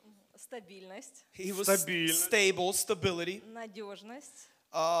 Стабильность, He was Стабильность. stable, stability, надежность,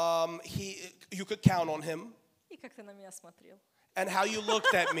 You could count on him. И как ты на меня смотрел. And how you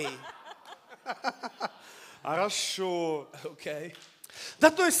looked at me. Хорошо. Okay.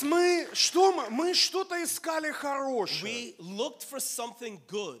 Да, то есть мы что-то искали хорошее. We looked for something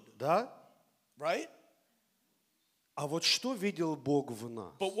good, Да? right? А вот что видел Бог в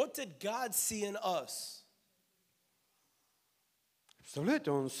нас? But what did God see in us?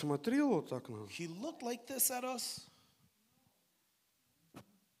 Представляете, Он смотрел вот так на нас. He looked like this at us.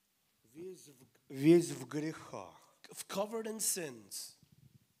 Весь в грехах. Covered in sins.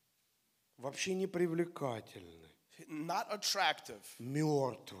 Вообще непривлекательный. Not attractive.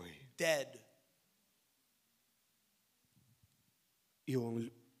 Мертвый. Dead. И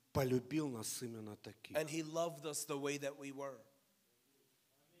Он полюбил нас именно таких. And he loved us the way that we were.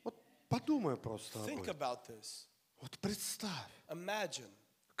 Вот подумай просто об Think этом. about this. Вот представь, Imagine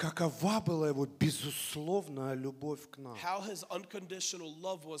какова была Его безусловная любовь к нам. how his unconditional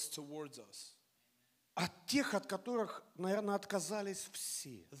love was towards us. От тех, от которых, наверное, отказались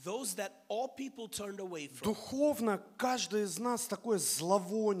все. Those that all people turned away from. Духовно каждый из нас такое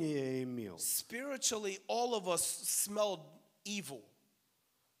зловоние имел. Spiritually, all of us smelled evil.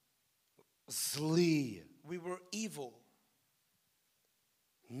 Злые, We were evil,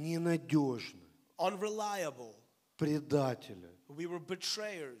 ненадежные, unreliable. предатели, We were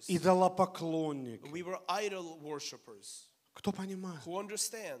betrayers. идолопоклонники. We were idol worshippers. Кто понимает? Who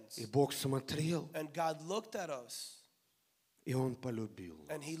understands? И Бог смотрел, And God looked at us и Он полюбил.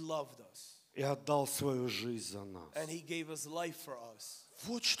 and he loved us. И отдал свою жизнь за нас. And he gave his life for us.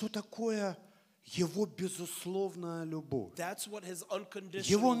 Вот что такое Его безусловная любовь. That's what his Его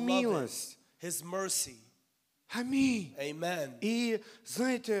unconditional love милость. is. His mercy. Аминь. Amen. И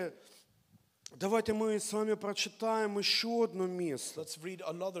знаете, давайте мы с вами прочитаем еще одно место. Let's read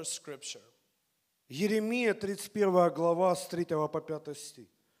another scripture. Еремия, 31 глава, с 3 по 5 стих.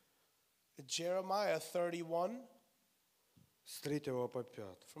 Jeremiah 31 С 3 по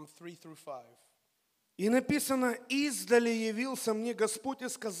 5. from 3 through 5. И написано: «Издали явился мне Господь и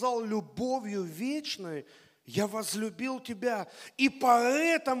сказал: любовью вечной я возлюбил тебя, и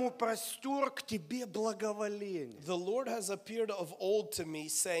поэтому простер к тебе благоволение». The Lord has appeared of old to me,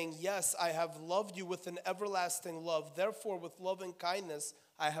 saying, Yes, I have loved you with an everlasting love. Therefore, with loving kindness,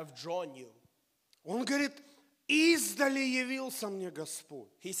 I have drawn you. Он говорит: «Издали явился мне Господь».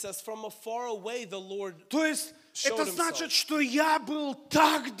 He says, From afar away, the Lord. То есть Showed это himself. значит, что я был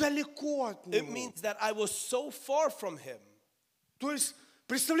так далеко от It Него. means that I was so far from him. То есть,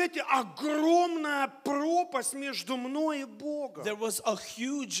 представляете, огромная пропасть между мной и Богом. There was a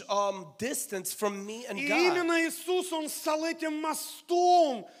huge distance from me and И God. именно Иисус, Он стал этим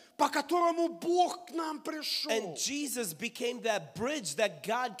мостом, по которому Бог к нам пришел. And Jesus became that bridge that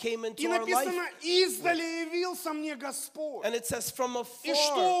God came into И our написано: life. «Издали явился мне Господь». And it says, From И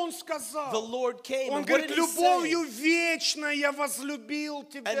что afar, Он сказал? the Lord came. Он And what говорит: did he say? «Любовью вечной я возлюбил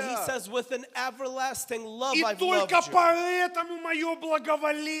тебя». And he says, With an everlasting love, И I've loved только you. поэтому мое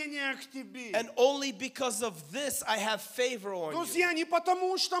благоволение к тебе. And only because of this, I have favor on you. Друзья, не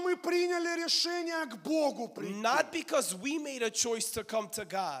потому, что мы приняли решение к Богу прийти. Not because we made a choice to come to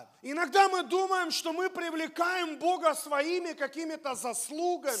God. Иногда мы думаем, что мы привлекаем Бога своими какими-то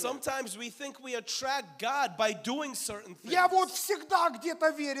заслугами. Sometimes we think we attract God by doing certain things. Я вот всегда где-то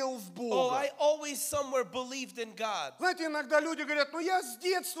верил в Oh, Бога. I always somewhere believed in God. Знаете, иногда люди говорят: «Ну я с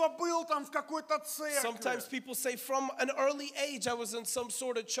детства был там в какой-то Sometimes церкви. people say, From an early age, I was in some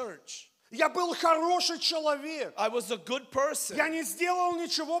sort of church. Я был хороший человек. I was a good person. Я не сделал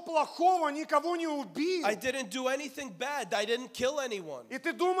ничего плохого, никого не убил». I didn't do anything bad. I didn't kill anyone. И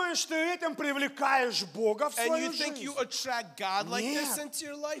ты думаешь, ты этим привлекаешь Бога в And свою you think жизнь. you attract God like this Нет. into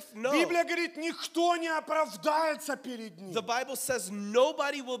your life? No. Библия говорит: никто не оправдается перед Ним. The Bible says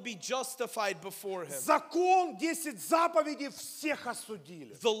nobody will be justified before Him. Закон, 10 заповедей всех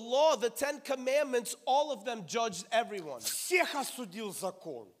осудили. The law, the 10 commandments, all of them judged everyone. Всех осудил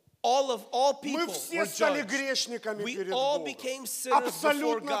закон. All Мы people все were стали judged. грешниками We перед all Богом. became sinners before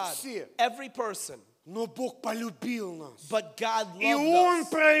Абсолютно God. все. Every person. Но Бог полюбил нас. But God И loved Он us.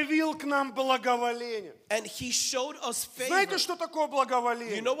 проявил к нам благоволение. And He showed us favor. Знаете, что такое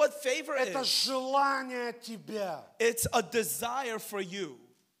благоволение? You know what favor Это is? желание тебя. It's a desire for you.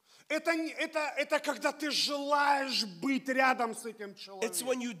 Это когда ты желаешь быть рядом с этим It's человеком.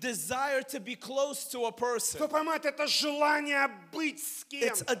 when you desire to be close to a person. Кто понимает, это желание быть с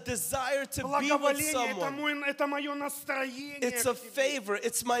It's кем-то. a desire to be with Благоволение someone. это мое настроение. It's к a тебе. favor.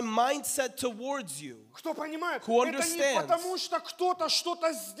 It's my mindset towards you. Кто понимает? Who Это не understands. потому, что кто-то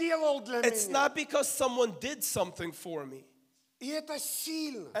что-то сделал для It's меня. not because someone did something for me. И это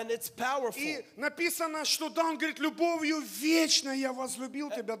сильно. And it's powerful. И написано, что да, он говорит, любовью вечной я возлюбил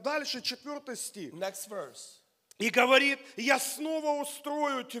тебя. Дальше 4 стих. Next verse. И говорит, я снова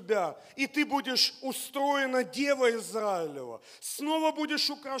устрою тебя, и ты будешь устроена Дева Израилева. Снова будешь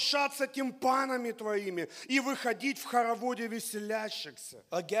украшаться тимпанами твоими и выходить в хороводе веселящихся.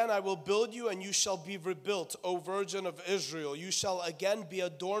 Again I will build you, and you shall be rebuilt, O Virgin of Israel. You shall again be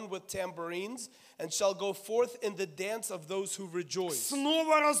adorned with tambourines, and shall go forth in the dance of those who rejoice.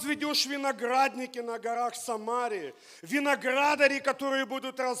 Снова разведешь виноградники на горах Самарии. Виноградари, которые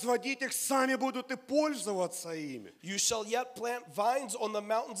будут разводить их, сами будут и пользоваться ими. You shall yet plant vines on the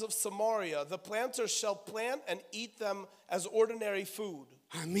mountains of Samaria. The planters shall plant and eat them as ordinary food.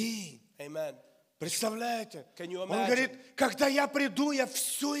 Аминь. Amen. Представляете? Can you Он imagine? говорит, когда я приду, я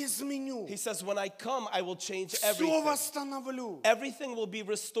все изменю. He says, when I come, I will change Все everything. восстановлю. Everything will be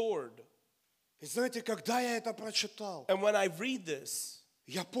restored. И знаете, когда я это прочитал, And when I read this,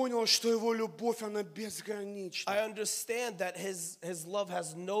 я понял, что его любовь, она безгранична. I understand that his love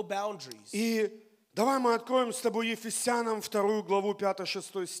has no boundaries. И давай мы откроем с тобой Ефесянам 2 главу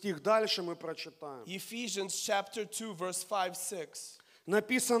 5-6 стих. Дальше мы прочитаем. Ephesians chapter 2, verse 5-6.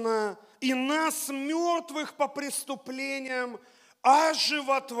 Написано, и нас, мертвых по преступлениям,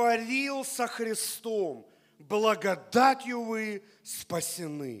 оживотворил со Христом. Благодатью вы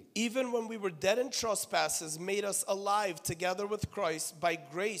спасены. Even when we were dead in trespasses, made us alive together with Christ. By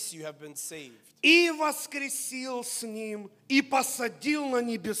grace you have been saved. И воскресил с Ним, и посадил на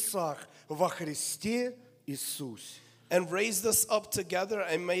небесах во Христе Иисусе. And raised us up together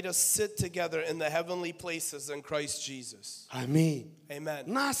and made us sit together in the heavenly places in Christ Jesus. Аминь. Amen.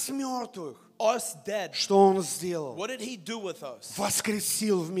 Нас, мертвых, Us dead. что Он сделал? What did he do with us?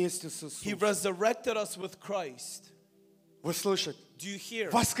 Воскресил вместе с He Иисусом. resurrected us with Christ. Вы слышите? Do you hear?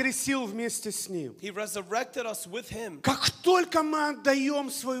 Воскресил вместе с Ним. He resurrected us with him. Как только мы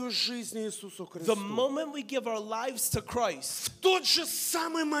отдаем свою жизнь Иисусу The Христу, moment we give our lives to Christ, в тот же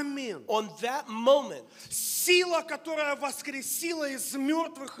самый момент on that moment, сила, которая воскресила из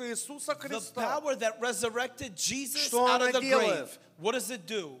мертвых Иисуса the Христа, power that resurrected Jesus Что out of она the делает? grave, what does it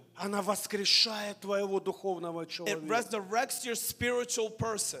do? она воскрешает твоего духовного It человека. resurrects your spiritual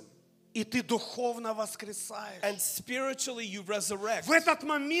person. И ты духовно воскресаешь. And spiritually you resurrect. В этот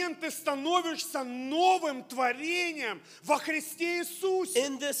момент ты становишься новым творением во Христе Иисусе.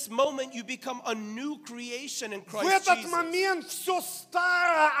 In this moment you become a new creation in В Christ этот Jesus. момент все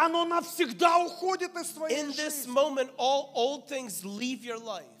старое, оно навсегда уходит из твоей In this жизни. moment all old things leave your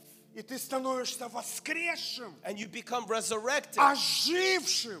life. И ты становишься воскресшим, And you become resurrected,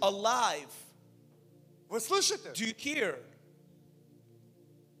 ожившим. alive. Вы слышите? Do you hear?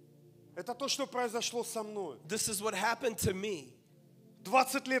 Это то, что произошло со мной. This is what happened to me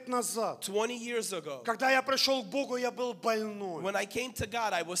 20 лет назад, 20 years ago. когда я пришел к Богу, я был больной. When I came to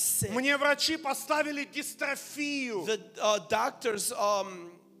God, I was sick. Мне врачи поставили дистрофию. The doctors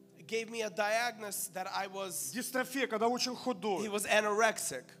gave me a diagnosis that I was, Дистрофия, когда очень he худой. was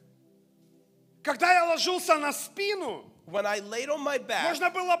anorexic. Когда я ложился на спину, When I laid on my back, можно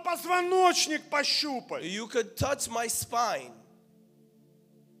было позвоночник пощупать. you could touch my spine.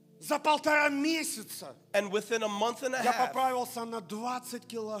 За 1,5 месяца And within a month and a я half, поправился на 20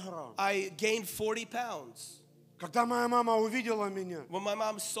 килограмм. I gained 40 pounds. Когда моя мама увидела меня, When my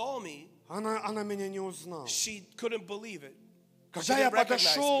mom saw me, она меня не узнала. she couldn't believe it. Когда She я didn't recognize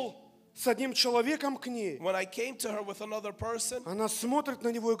подошел с одним человеком к ней, When I came to her with another person, она смотрит на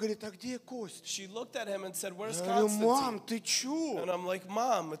него и говорит, а где Кость? she looked at him and said, "Where's Я говорю, мам, Konstantin?" ты чё? And I'm like,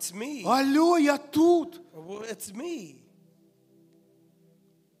 "Mom, it's me. Алло, я тут. Well, it's me."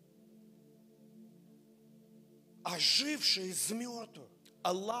 Оживший из мертвых.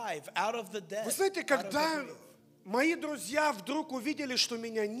 Alive, out of the dead. Вы знаете, out of the когда grave. мои друзья вдруг увидели, что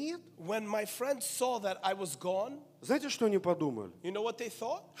меня нет, When my friends saw that I was gone, знаете, что они подумали? you know what they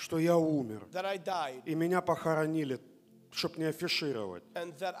thought? Что я умер. That I died И меня похоронили, чтобы не афишировать.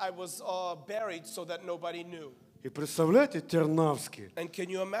 and that I was buried so that nobody knew. И представляете, Тернавский And can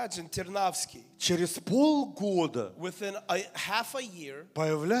you imagine Ternavskiy, через полгода within half a year,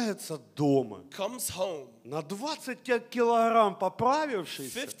 появляется дома, comes home, на 20 килограмм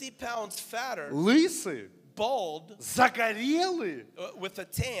поправившийся, 50 pounds fatter, лысый, bald, загорелый. with a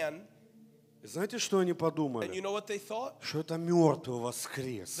tan, И знаете, что они and you подумали? know what they thought? Что это мертвый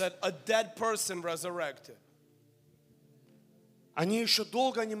воскрес. That a dead person resurrected. Они еще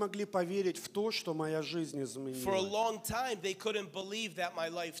долго не могли поверить в то, что моя жизнь For a изменилась. long time, they couldn't believe that my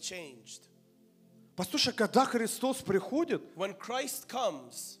life changed. Послушай, когда Христос приходит, When Christ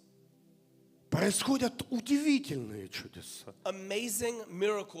comes, происходят удивительные чудеса. Amazing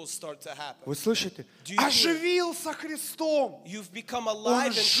miracles start to happen. Вы слышите? Do you hear? Оживился Христом. You've become Он alive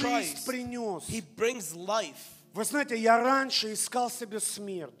in жизнь Christ. принес. He brings life. Вы знаете, я раньше искал себе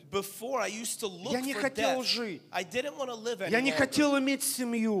смерть. Before I used to look Я не for хотел death. жить. I didn't want to live any Я не longer. хотел иметь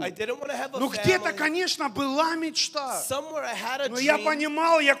семью. I didn't want to have a Ну где-то, family. конечно, была мечта. Somewhere I had a Но я dream.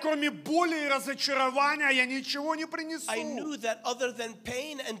 понимал, я кроме боли и разочарования, я ничего не принесу. I knew that other than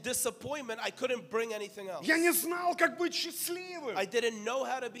pain and disappointment, I couldn't bring anything else. Я не знал, как быть счастливым. I didn't know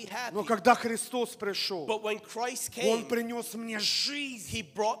how to be happy. Но когда Христос пришел, But when Christ Он came, принес мне жизнь, He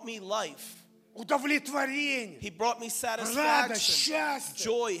brought me life. удовлетворение, He brought me радость, satisfaction, счастье.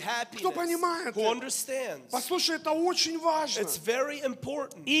 joy, happiness. Кто понимает Who это? understands? Послушай, это очень важно. It's very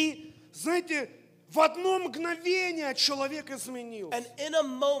important. И, знаете, в одно мгновение человек изменился. And in a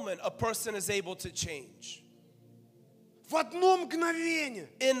moment, a person is able to change. В одно мгновение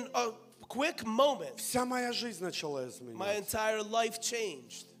In a quick moment, вся моя жизнь начала my изменяться. entire life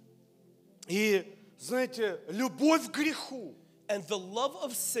changed. И, знаете, любовь к греху And the love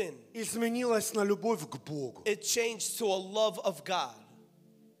of sin, изменилась на любовь к Богу. it changed to a love of God.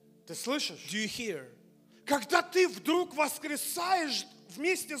 Ты слышишь? Do you hear? Когда ты вдруг воскресаешь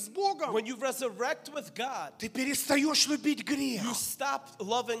вместе с Богом, When you resurrect with God, ты перестаешь любить грех. you stop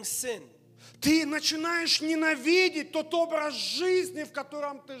loving sin. Ты начинаешь ненавидеть тот образ жизни, в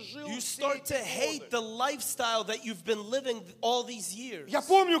котором ты жил You все start to эти hate годы. the lifestyle that you've been living all these years. Я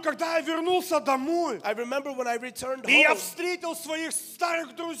помню, когда я вернулся домой, I remember when I returned и я home встретил своих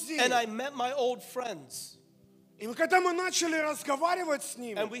старых друзей. and I met my old friends И когда мы начали разговаривать с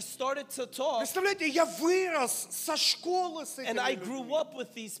ними, and we started to talk, представляете, я вырос со школы с and этими I людьми. grew up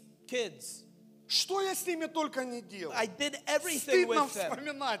with these kids. Что я с ними только не делал. I did everything Стыдно with them.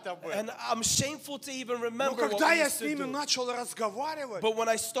 вспоминать об этом. And I'm shameful to even Но remember what когда we я used с to ними do. начал разговаривать, But when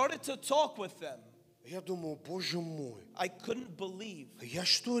I started to talk with them, я думал, Боже мой, I couldn't believe. я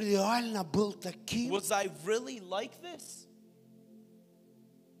что, реально был таким? Was I really like this?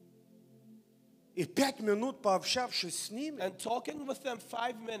 И 5 минут пообщавшись с ними, And talking with them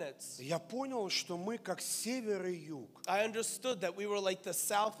 5 minutes, я понял, что мы как север и юг. I understood that we were like the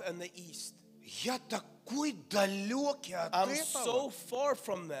south and the east. Я такой далекий от I'm этого. so far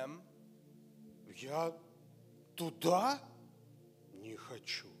from them. Я туда не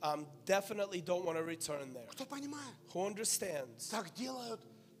хочу. Definitely don't want to return there. Кто понимает? Who understands? Так делают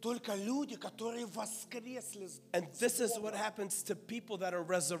только люди, которые воскресли. And this is what happens to people that are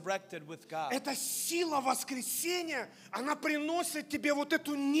resurrected with God. Эта сила воскресения, она приносит тебе вот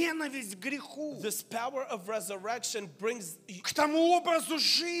эту ненависть к греху, This power of resurrection brings к тому образу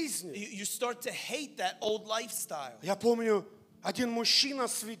жизни. you start to hate that old lifestyle. Я помню, один мужчина I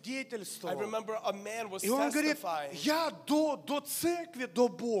свидетельствовал. remember a man was И он говорит, testifying, я до церкви, до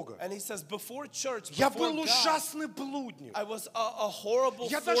Бога, and he says, before church, я before был God, ужасный блудник. I was a horrible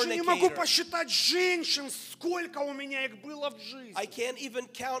Я даже не могу fornicator. посчитать женщин, сколько у меня их было в жизни. I can't even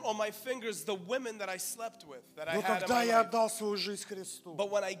count on my fingers the women that I slept with, that I Но had in когда my я life. отдал свою жизнь Христу, But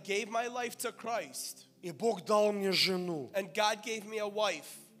when I gave my life to Christ, и Бог дал мне жену, and God gave me a wife,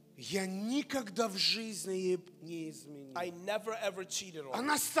 я никогда в жизни ей не изменил. I never ever cheated on her.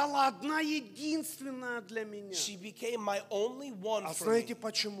 Она стала одна единственная для меня. She became my only one А for знаете me.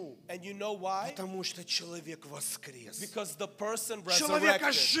 почему? And you know why? Потому что человек воскрес. Because the person Человек resurrected.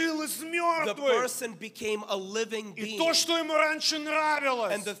 ожил из The мертвых. person became a living И being. то, что ему раньше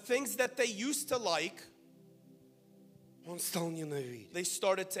нравилось, And the things that they used to like, он стал ненавидеть. they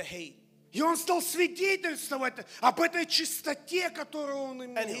started to hate. И он стал свидетельствовать об этой чистоте, которую он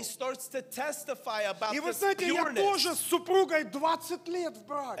And he имел. starts to testify about И вы this знаете, я pureness. тоже с супругой 20 лет в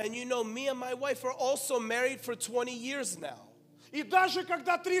браке. And you know, me and my wife are also married for 20 years now. И даже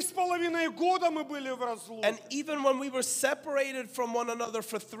когда 3,5 года мы были в And разлуке, even when we were separated from one another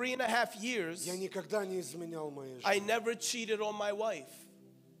for 3.5 years, я никогда не изменял моей I жене. never cheated on my wife.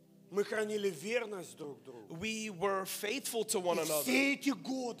 Мы хранили верность друг другу. We were faithful to one И another. все эти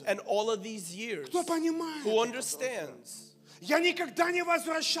годы. And all of these years, Кто понимает? who это, understands? Я никогда не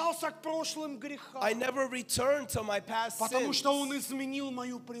возвращался к прошлым грехам, I never returned to my past потому sins что Он изменил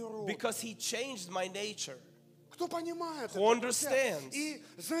мою природу. because he changed my nature. Кто понимает? Who это, друзья? understands? И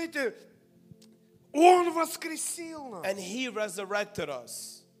знаете, Он воскресил нас. And he resurrected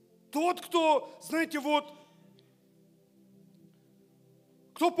us. Тот, кто, знаете, вот,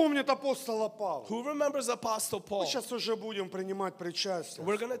 кто помнит апостола Павла? Who remembers Apostle Мы Paul? сейчас уже будем принимать причастие.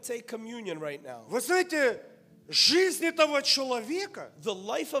 We're going to take communion right now. Вы знаете, жизнь этого человека The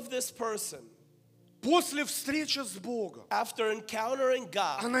life of this person, после встречи с Богом, after encountering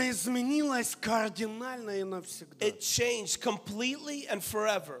God, она изменилась кардинально и навсегда. it changed completely and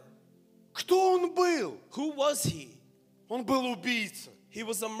forever. Кто он был? Who was he? Он был убийца. He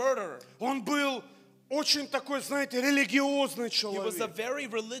was a murderer. Он был очень такой, знаете, религиозный He was a человек. very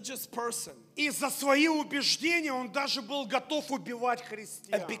religious person. И за свои убеждения он даже был готов убивать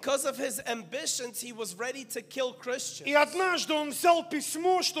христиан. And because of his ambitions, he was ready to kill Christians. И однажды он взял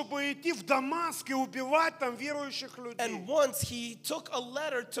письмо, чтобы идти в Дамаск и убивать там верующих людей. And once he took a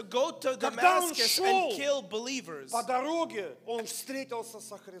letter to go to Когда он Damascus шел and kill believers. по дороге он встретился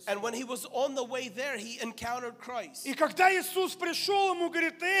со Христом. And when he was on the way there, he encountered Christ. И когда Иисус пришел, ему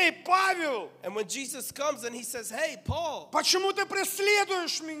говорит: эй, Павел, And when Jesus comes and he says, hey, Paul, почему ты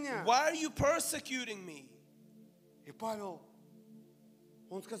преследуешь меня? why are you persecuting me? И Павел,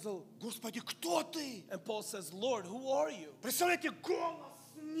 он сказал: Господи, кто ты? And Paul says, Lord, who are you? Представляете, голос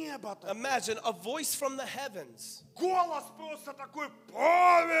с неба. Imagine a voice from the heavens. Голос просто такой: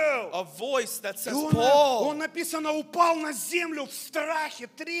 Павел! A voice that И says, он Paul. написано, упал на землю в страхе,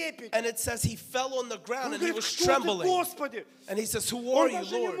 трепете. And it says he fell on the ground Он and he говорит: was кто ты, trembling. Господи? And he says, who are Он you,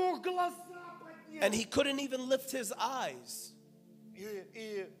 даже не Lord? мог глаза поднять. And he couldn't even lift his eyes.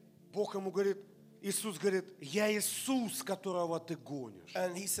 И Бог ему говорит, Иисус говорит: я Иисус, которого ты гонишь.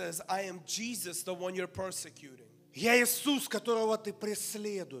 And he says, I am Jesus, the one you're persecuting. Я Иисус, которого ты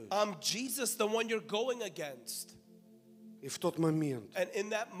преследуешь. I'm Jesus, the one you're going against. И в тот момент And in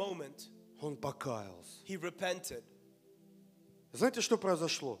that moment, он покаялся. he repented. Знаете, что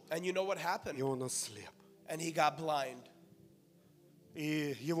произошло? And you know what happened? И он ослеп. And he got blind.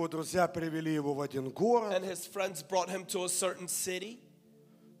 И его друзья привели его в один город, And his friends brought him to a certain city.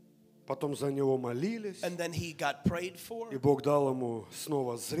 потом за него молились, And then he got prayed for. и Бог дал ему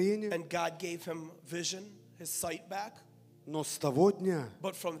снова зрение. And God gave him vision, his sight back. Но с того дня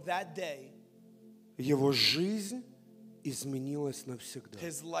But from that day, его жизнь изменилась навсегда.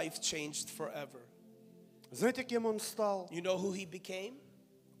 his life changed forever. Знаете, кем он стал? You know who he became?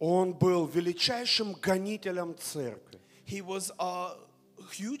 Он был величайшим гонителем церкви, He was a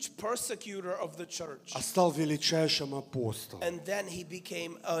huge persecutor of the church. а стал величайшим апостолом. And then he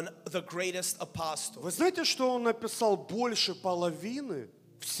became the greatest apostle. Вы знаете, что он написал больше половины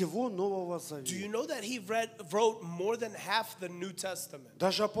всего Нового Do you Завета? know that he wrote more than half the New Testament?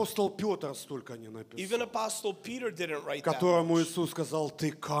 Даже апостол Петр столько не Even написал, Apostle Peter didn't write that которому much. Иисус сказал: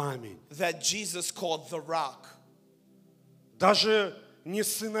 ты камень. That Jesus called the rock. Даже не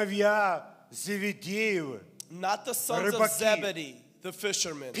сыновья Зеведеевы, Not the sons of Рыбаки. Zebedee, the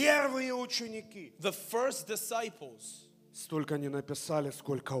fishermen. первые ученики, The first disciples столько не написали,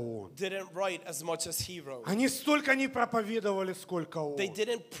 сколько он. didn't write as much as he wrote. Они столько не проповедовали, сколько он. They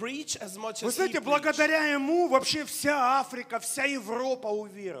didn't preach as much Вы as he знаете, preached. благодаря ему вообще вся Африка, вся Европа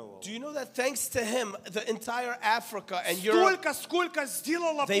уверовала. Do you know that thanks to him, the entire Africa and Europe, Столько, сколько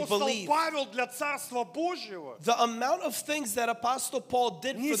сделал They апостол believe. Павел для Царства Божьего, the amount of things that Apostle Paul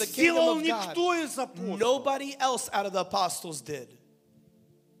did не for the kingdom сделал of God, никто из апостолов. nobody else out of the apostles did.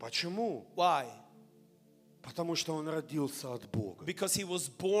 Почему? Why? Потому что он родился от Бога. Because he was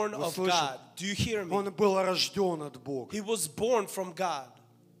born Вы of слышите? God. Do you hear me? Он был рожден от Бога. He was born from God.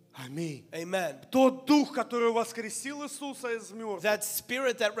 Аминь. Amen. Тот дух, который воскресил Иисуса из мертвых, That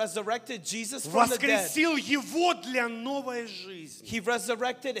spirit that resurrected Jesus from the dead, воскресил его для новой жизни. he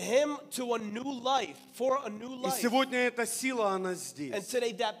resurrected him to a new life, for a new И life. сегодня эта сила, она And здесь.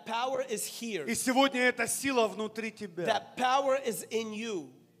 today that power is here. И сегодня эта сила внутри тебя, That power is in you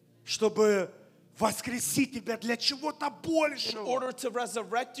чтобы воскресить тебя для чего-то in большего, order to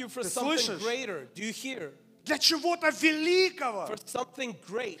resurrect you for Ты something слышишь? greater. Do you hear? для чего-то великого, For something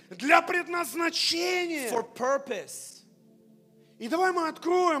great, для предназначения. for purpose. И давай мы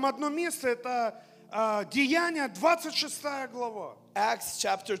откроем одно место, это Деяния, 26 глава, Acts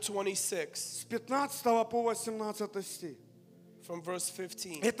chapter 26, с 15 по 18 стих. from verse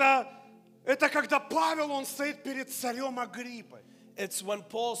 15. Это когда Павел, он стоит перед царем Агриппой. It's when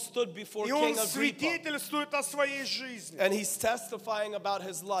Paul stood before И он King Agrippa, свидетельствует о своей жизни. and he's testifying about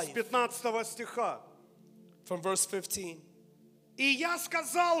his С life, 15 стиха. from verse 15. И я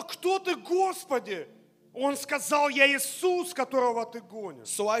сказал: кто ты, Господи? Он сказал: я Иисус, которого ты гонишь.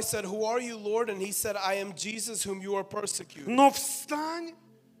 So I said, who are you, Lord? And he said, I am Jesus whom you are persecuting. Но встань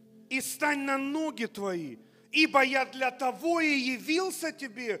и стань на ноги твои, ибо я для того и явился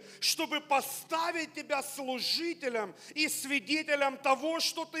тебе, чтобы поставить тебя служителем и свидетелем того,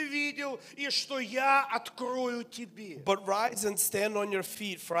 что ты видел, и что я открою тебе. But rise and stand on your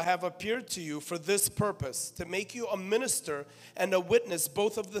feet, for I have appeared to you for this purpose, to make you a minister and a witness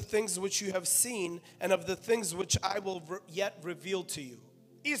both of the things which you have seen and of the things which I will yet reveal to you.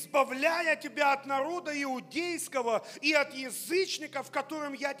 избавляя тебя от народа иудейского и от язычников,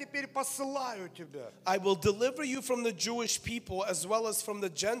 которым я теперь посылаю тебя. I will deliver you from the Jewish people as well as from the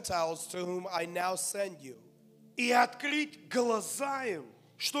Gentiles to whom I now send you. И открыть глаза им,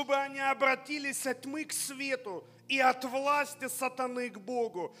 чтобы они обратились от тьмы к свету и от власти сатаны к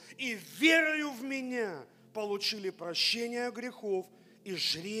Богу, и верою в меня получили прощение грехов и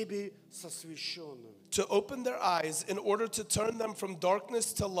жребий с освященными. To open their eyes in order to turn them from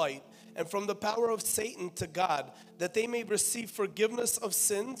darkness to light and from the power of Satan to God, that they may receive forgiveness of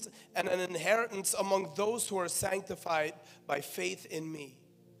sins and an inheritance among those who are sanctified by faith in me.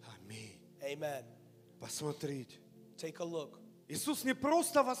 Аминь. Amen. Посмотрите. Take a look. Иисус не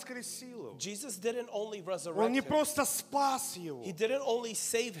просто воскресил его. Jesus didn't only Он resurrect не him. просто спас его. He didn't only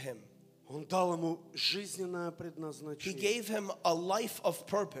save him. Он дал ему жизненное He предназначение. gave him a life of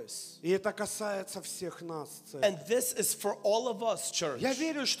purpose. И это касается всех нас, церковь. And this is for all of us, church. Я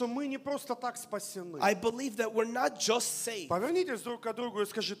верю, что мы не просто так спасены. I believe that we're not just saved. Повернитесь друг к другу и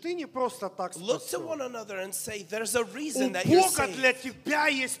скажи, ты не просто так Look to one спасен. another and say, there's a У reason that you're Бога saved. для тебя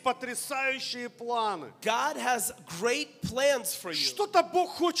есть потрясающие планы. God has great plans for you. Что-то Бог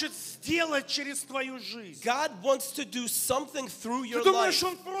хочет сделать через твою жизнь. God wants to do something through Ты your думаешь, life.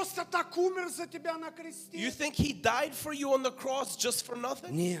 Он просто так умер за тебя на You кресте? think he died for you on the cross just for nothing?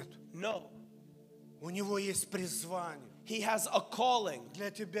 Нет. No. У Него есть призвание He has a calling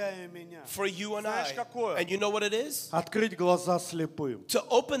для тебя и меня. for you and Знаешь, I. какое? And you know what it is? Открыть глаза слепым. To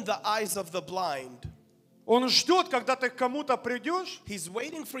open the eyes of the blind. Он ждет, когда ты к кому-то придешь He's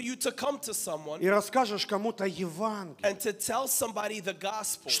waiting for you to come to someone и расскажешь кому-то Евангелие. and to tell somebody the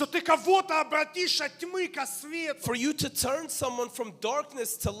gospel. Что ты кого-то обратишь от тьмы ко свету. For you to turn someone from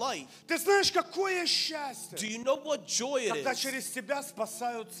darkness to light. Ты знаешь, какое Do счастье, you know what joy it когда is через тебя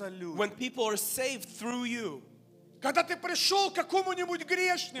спасаются люди. when people are saved through you? Когда ты пришел к какому-нибудь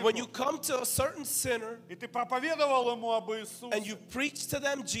грешнику, When you come to a certain sinner и ты проповедовал ему об and Иисусе, you preach to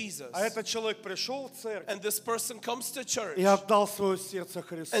them Jesus, а этот человек пришел в церковь and this person comes to church и отдал свое сердце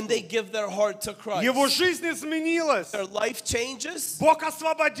Христу. and they give their heart to Его Christ, жизнь изменилась. their life changes, Бог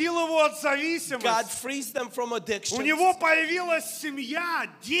освободил его от God зависимости. frees them from У addiction, него появилась семья,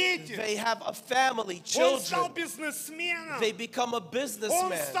 дети. they have a family, Он стал children, бизнесменом. they become a Он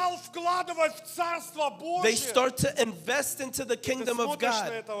businessman, стал вкладывать в Царство they Божие. start to invest into the kingdom of смотришь на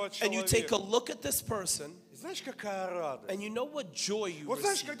God, этого and you take a человека. look at this person, Знаешь, какая радость? and you know what joy you Вот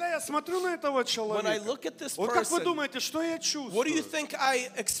знаешь, receive. когда я смотрю на этого When I человека, look at this вот как вы person, думаете, что я what do you чувствую? think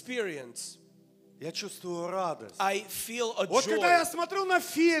I experience? Я чувствую радость. I feel a Вот когда я joy. смотрю на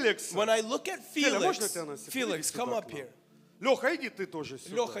Феликса. When I look at Феля, можно Felix, тебя на секунду? Felix, Иди come сюда up к нам. here. Леха, иди ты тоже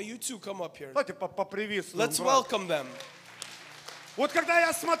сюда. Леха, you too, come up here. Давайте поприветствуем Let's брата. welcome them. Вот когда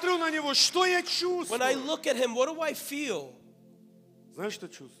я смотрю на него, что я When I чувствую? look at him, what do I feel? Знаешь, что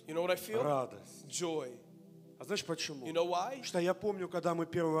чувствую? You know what I feel? Радость. Joy. А знаешь почему? You know why? Потому что я помню, когда мы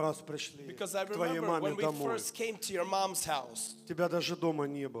первый раз пришли Because I к твоей remember маме when we домой. first came to your mom's house, Тебя даже дома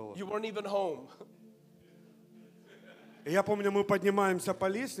не было. you weren't even home. И я помню, мы поднимаемся по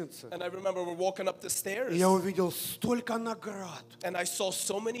лестнице, And I remember we're walking up the и stairs, я увидел столько наград. and I saw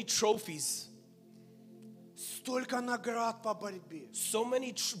so many trophies, Столько наград по борьбе. so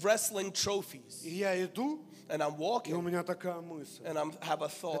many wrestling trophies. И я иду, And I'm и у walking, меня такая мысль. and I have a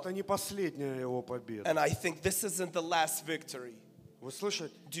thought, Это не последняя его победа. and I think this isn't the last victory. Вы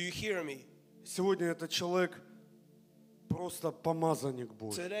слышите? Do you hear me? Сегодня этот человек просто помазанник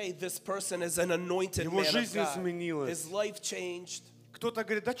Божий. Today, this person is an anointed Его man of жизнь God. изменилась. His life changed. Кто-то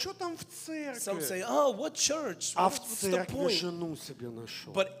говорит, да что там в Some церкви? say, oh, what church? А What's в the церкви point? жену себе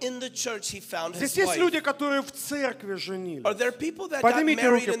нашел. But in the church, he found his Здесь есть wife. люди, которые в церкви Are женились. there people that got Поднимите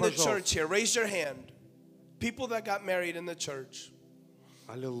married руки, in the пожалуйста. church here? Raise your hand. People that got married in the church.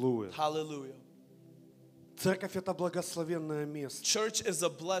 Аллилуйя. Hallelujah. Церковь это благословенное место. Church is a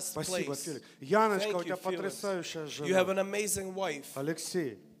blessed Спасибо, place. Феликс. Яночка, Thank у тебя you, Felix. потрясающая You have жена. an amazing wife.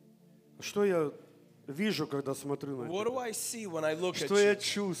 Алексей, что я вижу, когда смотрю на What do тебя? I see when I look at Что я you? What do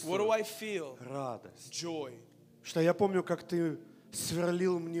чувствую? I feel? Радость. Joy. Что я помню, как ты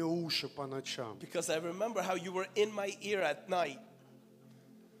сверлил мне уши по ночам. Because I remember how you were in my ear at night.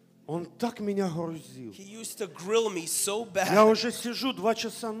 Он так меня грузил. He used to grill me so Я bad. уже сижу 2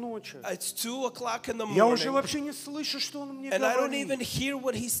 часа ночи. It's 2 o'clock in the Я уже morning. вообще не слышу, что он мне And I don't even говорит. hear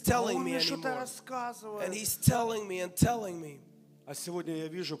what he's А telling Он me мне что-то anymore. And рассказывает. he's telling me and telling me. А сегодня я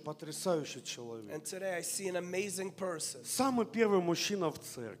вижу потрясающий человек. And today I see an amazing person. Самый первый мужчина в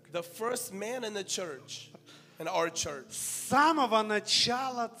церкви. The first man in the church, in our church. С самого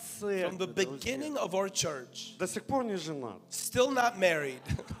начала From the церкви, друзья. beginning of our church. До сих пор не женат. Still not married.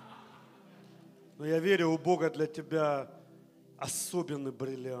 Но я верю, у Бога для тебя особенный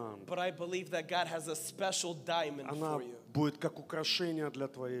бриллиант. But I believe that God has a special diamond Она for you. будет как украшение для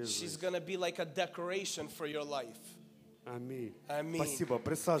твоей She's жизни. going to be like a decoration for your life. Аминь. Аминь. Спасибо, Thank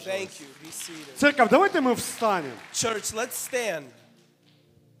присаживайтесь. you. Be seated. Церковь, давайте мы встанем. Church, let's stand.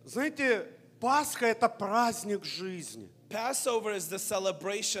 Знаете, Пасха – это праздник жизни. Passover is the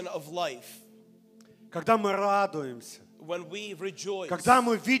celebration of life. Когда мы радуемся, When we rejoice, когда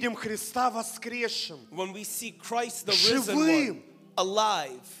мы видим Христа воскресшим. when we see Christ the risen Живым. one,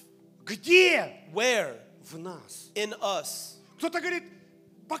 alive. Где? Where? В нас. In us. Кто-то говорит,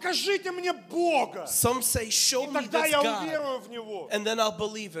 покажите мне Бога. Some say, show И me тогда this я God, уверую в Него. and then I'll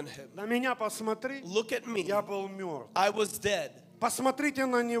believe in Him. На меня посмотри, Look at me. я был мертв. I was dead. Посмотрите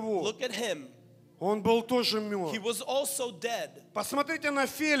на Него, Look at him. он был тоже He мертв. was also dead. Посмотрите на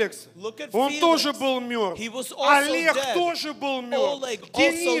Феликса, Look at он Felix. тоже был мертв. He was also Олег dead. тоже был Oleg мертв. also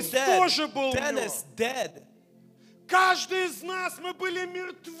Денис dead. тоже был Dennis мертв. dead. Каждый из нас мы были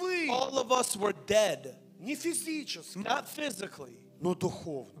мертвы. All of us were dead. Не физически, Not physically, но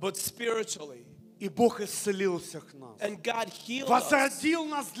духовно. but spiritually. И Бог исцелил всех нас. And God healed us. Возродил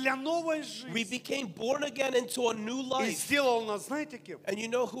нас для новой We жизни. became born again into a new И life. сделал нас, знаете кем? And you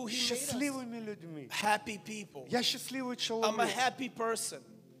know who He made us? Счастливыми людьми. Happy people. Я счастливый I'm a человек. happy person.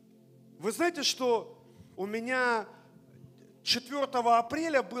 Вы знаете, что у меня 4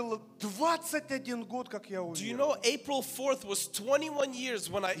 апреля было 21 год, как я Do you уверовал. know April 4th was 21 years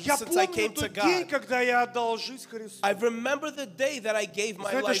Я since I помню came to тот день, God? когда я отдал жизнь Христу. I remember the day that I gave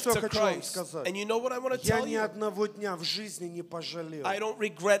my Знаете, life что я to хочу вам Christ. сказать? And you know what I want to Я tell ни you? одного дня в жизни не пожалел, I don't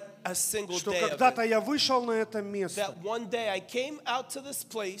regret a single что day of когда-то it. я вышел на это место That one day I came out to this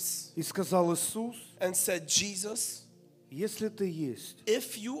place и сказал: Иисус, and said, Jesus, если ты есть,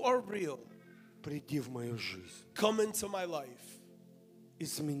 if you are real, приди в мою жизнь, come into my life.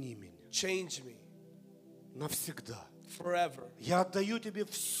 измени меня Change me навсегда. forever. Я отдаю тебе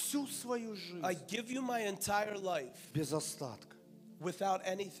всю свою I жизнь give you my entire life без остатка. without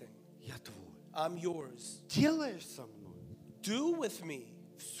anything. Я твой. I'm yours. Делаешь со мной Do with me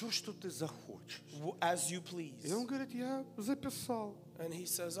все, что ты захочешь. as you И please. он говорит: я записал. And he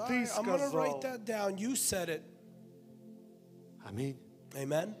says, all Ты right, I'm going to сказал. write that down. You said it. Аминь.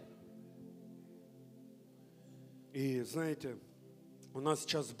 Amen. И знаете, у нас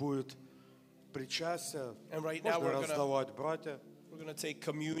сейчас будет причастие. And right now Можно we're gonna- раздавать, братья. We're going to take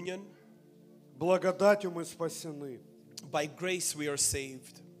communion. Благодатью мы спасены. By grace we are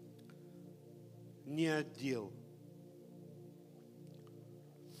saved. Не отдел.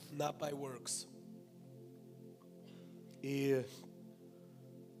 Not by works. И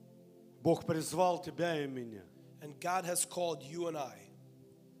Бог призвал тебя и меня And God has called you and I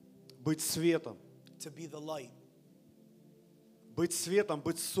быть светом. to be the light. Быть светом,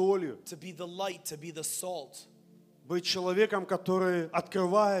 быть солью. To be the light, to be the salt. Быть человеком, который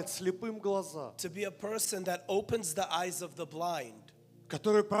открывает слепым глаза. To be a person that opens the eyes of the blind.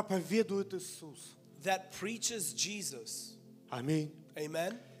 Который проповедует Иисус. That preaches Jesus. Аминь.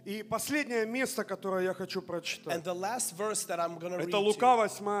 Amen. И последнее место, которое я хочу And прочитать. the last verse that I'm going to read Это to Лука, you,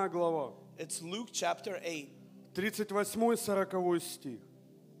 8 глава. it's Luke chapter 8, 38-40 стих.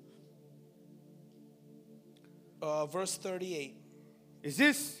 verse 38. И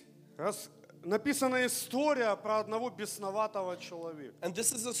здесь написана история про одного бесноватого человека. And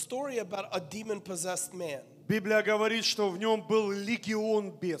this is a story about a demon-possessed man. Библия говорит, что в нем был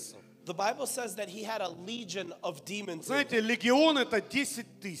легион бесов. The Bible says that he had a legion of demons. in him. Знаете, легион это 10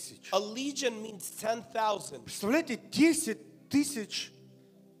 тысяч. A legion means 10,000. Представляете, 10 тысяч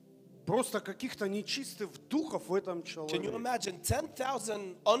просто каких-то нечистых духов в этом Can you человеке. imagine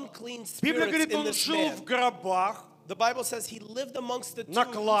 10,000 unclean Библия spirits говорит, in он this жил man? в гробах, The Bible says he lived amongst the на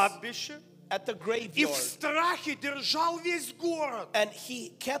tombs кладбище, at the и в graveyard. страхе держал весь город. And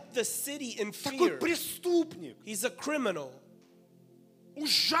he kept the city in Такой fear. преступник, He's a criminal,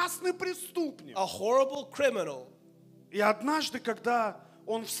 ужасный преступник. a horrible criminal. И однажды, когда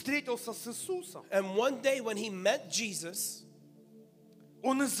он встретился с Иисусом, And one day when he met Jesus,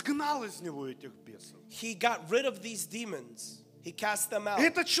 он изгнал из него этих бесов. he got rid of these demons. He cast them out. И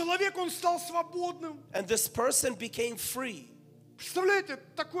этот человек, он стал свободным. And this person became free. Представляете,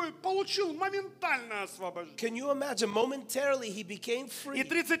 такой получил моментальное освобождение. Can you imagine? Momentarily he became И free.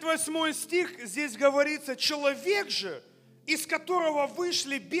 38 стих здесь говорится: человек же, из которого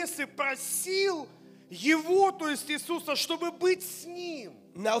вышли бесы, просил его, то есть Иисуса, чтобы быть с ним.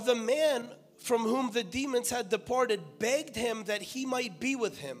 Now the man from whom the demons had departed begged him that he might be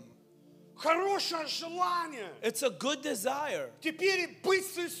with him. Хорошее желание. It's a good desire Теперь быть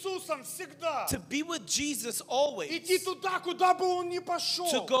с Иисусом всегда. to be with Jesus always, Идти туда, куда бы он ни to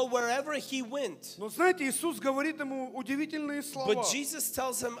пошел. go wherever he went. Но знаете, Иисус говорит ему удивительные слова. But Jesus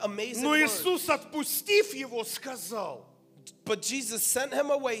tells him amazing Но words. Иисус, отпустив его, сказал: But Jesus sent him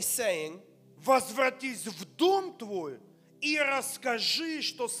away saying, возвратись в дом твой и расскажи,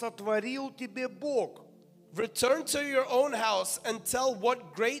 что сотворил тебе Бог. return to your own house and tell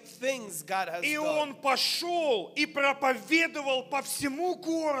what great things God has И done. он пошел и проповедовал по всему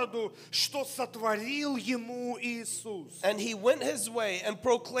городу, что сотворил ему Иисус. And he went his way and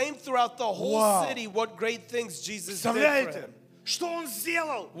proclaimed throughout the whole Wow. city what great things Jesus did for Представляете, him. что он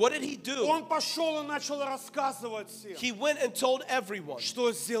сделал? What did he do? Он пошел и начал рассказывать всем, He went and told everyone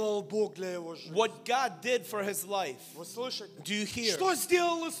что сделал Бог для его жизни. what God did for his life. Вы слышите? Do you hear? Что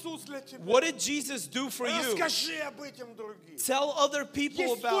сделал Иисус для тебя? What did Jesus do for you? Расскажи об этом другим. Tell other people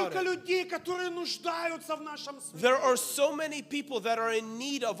Есть about столько it. людей, которые нуждаются в нашем There свете. are so many people that are in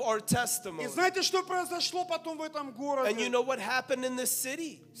need of our И testimony. знаете, что произошло потом в этом And you городе? know what happened in this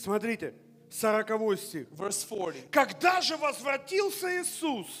city? Смотрите, 40 стих. Verse 40. Когда же возвратился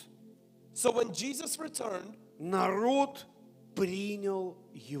Иисус, So when Jesus returned, народ принял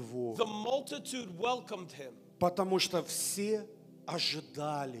его, the multitude welcomed him, потому что все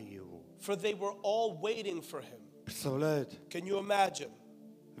ожидали его. for they were all waiting for him. Представляете? Can you imagine?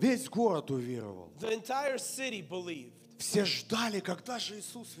 Весь город уверовал. The entire city believed. Все ждали, когда же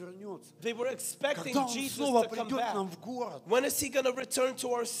Иисус вернется. They were expecting Когда Он Jesus снова to come придет к back. нам в город. When is he going to return to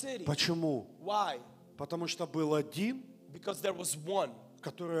our city? Почему? Why? Потому что был один, Because there was one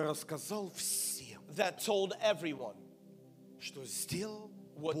который рассказал всем, that told everyone что сделал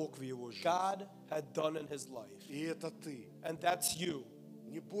what Бог в его жизни. God had done in his life. И это ты. And that's you.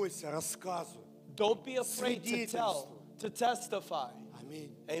 Не бойся, рассказывай. Don't be afraid to tell, to testify. Аминь.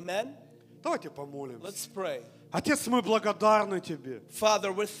 Amen? Давайте помолимся. Let's pray. Отец, мы благодарны Тебе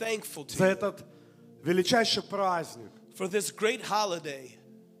Father, we're thankful за to you этот величайший праздник. for this great holiday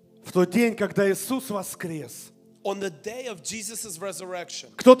В тот день, когда Иисус воскрес. on the day of Jesus' resurrection.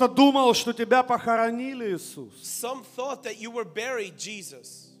 Кто-то думал, что Тебя похоронили, Иисус. Some thought that you were buried,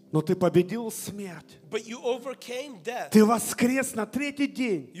 Jesus, Но Ты победил смерть. but you overcame death. Ты воскрес на третий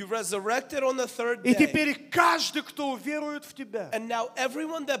день. You resurrected on the third И day. теперь каждый, кто уверует в Тебя, And now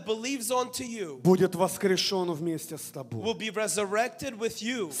everyone that believes onto you будет воскрешен вместе с Тобой. will be resurrected with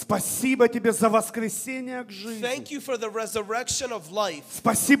you. Спасибо Тебе за воскресение к жизни. Thank you for the resurrection of life.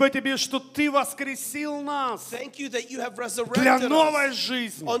 Спасибо Тебе, что Ты воскресил нас Thank you that you have для resurrected новой us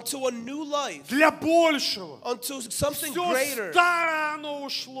жизни, unto a new life, для большего. unto something Все greater. старое, оно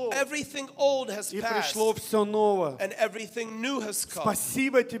ушло. Everything old has И passed пришло все новое. and everything new has come.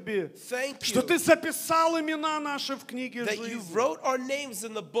 Спасибо Тебе, Thank что you Ты записал имена наши в книге that you жизни. wrote our names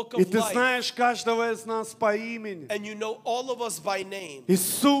in the book И of Ты life, знаешь каждого из нас по имени. and you know all of us by name.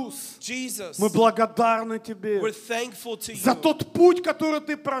 Иисус, Jesus, мы благодарны Тебе we're thankful to за you тот путь, который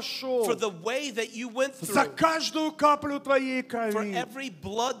Ты прошел, for the way that you went за through, каждую каплю Твоей for крови, every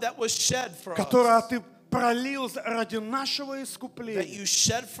blood that was shed for которую us, Ты пролил ради нашего that искупления. you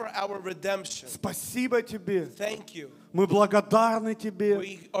shed for our redemption. Спасибо Тебе. Thank you. Мы благодарны Тебе.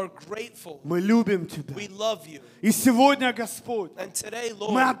 We are grateful. Мы любим Тебя. We love you. И сегодня, Господь, And today, мы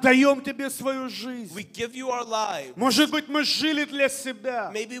Lord, отдаем Тебе свою жизнь. we give you our lives. Может быть, мы жили для себя.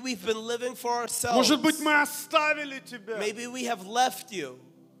 Maybe we've been living for ourselves. Может быть, мы оставили Тебя. Maybe we have left you.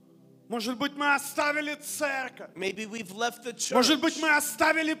 Может быть, мы оставили церковь. Maybe we've left the church. Может быть, мы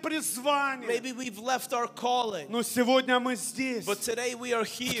оставили призвание. Maybe we've left our calling. Но сегодня мы здесь. But today we are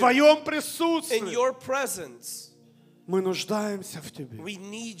В here Твоем in присутствии. your presence. Мы нуждаемся в Тебе. We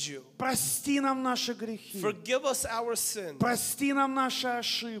need you. Прости нам наши грехи. Forgive us our sins. Прости нам наши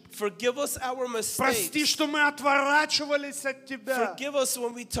ошибки. Forgive us our Прости, mistakes. что мы отворачивались от Тебя. Forgive us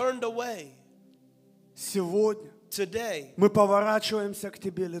when we turned away. Сегодня Today, мы поворачиваемся к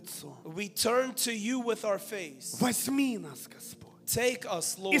Тебе лицом. we turn to you with our face. Возьми нас, Господь. Take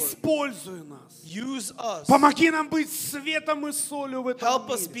us, Lord. Используй нас. Use us. Помоги нам быть светом и солью в этом Help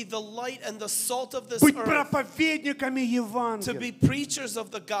us мире. be the light and the salt of this Быть earth. проповедниками To be Евангелия. preachers of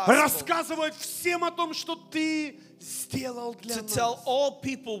the gospel. Рассказывать всем о том, что Ты сделал для To tell нас. all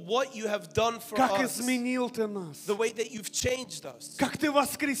people what you have done for Как us. изменил Ты нас. The way that you've changed us. Как Ты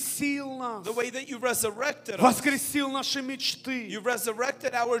воскресил нас. The way that you resurrected us. Воскресил наши мечты. You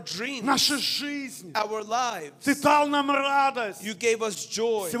resurrected our dreams, Нашу жизнь. our lives. Ты дал нам радость. You gave us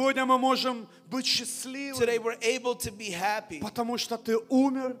joy. Сегодня мы можем быть Today счастливыми, we're able to be happy потому что Ты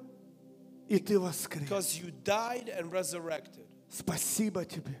умер и Ты воскрес. because you died and resurrected. Спасибо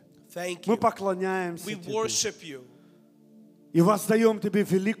Тебе. Thank Мы you. поклоняемся We Тебе. worship you. И воздаем Тебе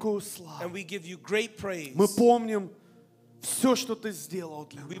великую славу. And we give you great praise. Мы помним все, что Ты сделал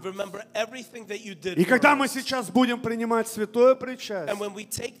для We нас. remember everything that you did И for когда мы us. сейчас будем принимать святое And причастие, when we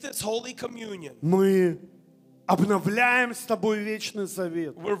take this Holy Communion, мы обновляем с Тобой вечный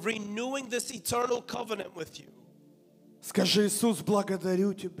завет. we're renewing this eternal covenant with you. Скажи: Иисус,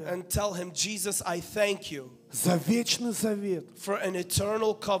 благодарю Тебя And tell him, Jesus, I thank you за вечный завет, for an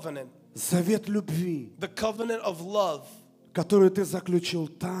eternal covenant, завет любви, the covenant of love который Ты заключил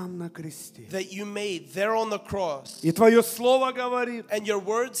там на кресте. that you made there on the cross. И Твое Слово говорит, And your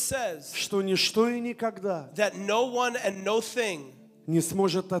word says что ничто и никогда that no one and no thing не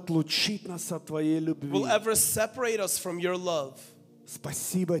сможет отлучить нас от Твоей любви. will ever separate us from your love.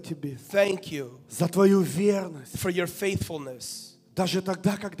 Спасибо Тебе Thank you за Твою верность. for your faithfulness. Даже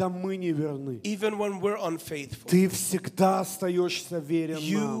тогда, когда мы не верны, Even when we're unfaithful, Ты всегда остаешься верен нам.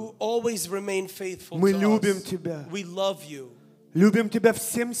 you always remain faithful Мы to любим us. Тебя. We love you. Любим Тебя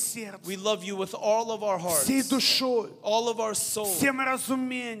всем сердцем, We love you with all of our hearts, всей душой, all of our soul, всем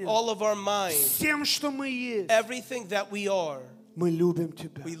разумением, all of our mind, всем, что мы есть. everything that we are. Мы любим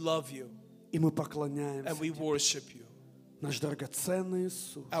Тебя, We love you и мы поклоняемся and we Тебе. worship you. Наш драгоценный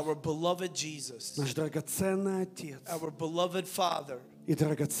Иисус, Our beloved Jesus, наш драгоценный Отец our beloved Father, и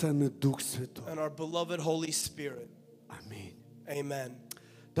драгоценный Дух Святой. and our beloved Holy Spirit. Аминь. Amen.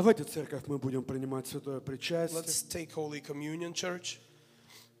 Давайте, церковь, мы будем принимать святое причастие. Let's take Holy Communion, church.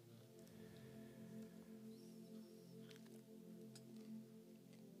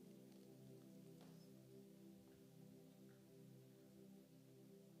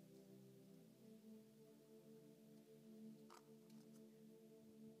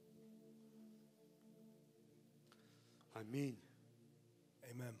 Аминь.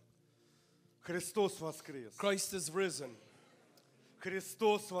 Amen. Христос воскрес. Christ is risen.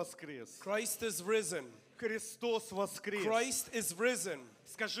 Христос воскрес. Christ is risen. Христос воскрес. Christ is risen.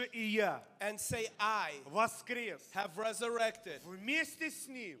 Скажи: и я And say, I воскрес have resurrected вместе с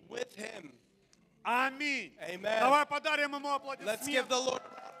Ним. with him. Аминь. Amen. Давай подарим Ему Let's give the аплодисменты. Lord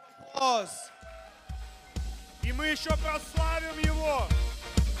applause. И мы еще прославим Его.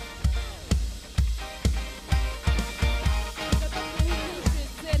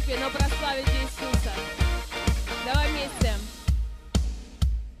 Церкви, но прославить Иисуса. Давай вместе.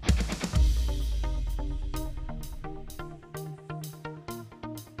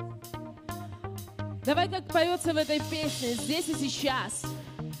 Давай, как поется в этой песне, здесь и сейчас,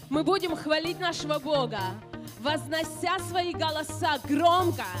 мы будем хвалить нашего Бога, вознося свои голоса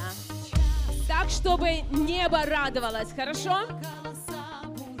громко, так, чтобы небо радовалось. Хорошо?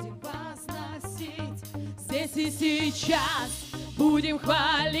 Здесь и сейчас будем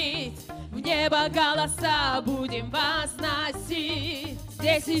хвалить, в небо голоса будем возносить.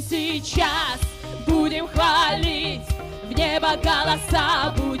 Здесь и сейчас будем хвалить, в небо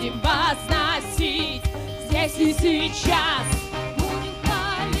голоса будем возносить. Здесь и сейчас будем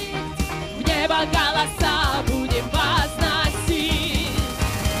хвалить, в небо голоса будем возносить.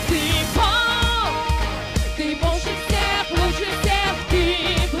 Ты Бог, ты больше всех, лучше всех, ты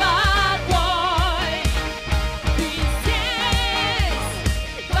благой. Ты здесь,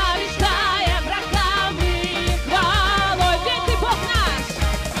 побеждая врага мы хвалой. Ведь ты Бог наш,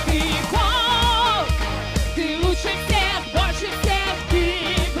 ты Бог, ты лучше всех, больше всех, ты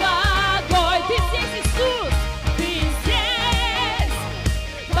благой. Ты здесь, Иисус, ты здесь,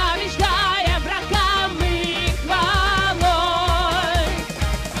 побеждая врага мы хвалой.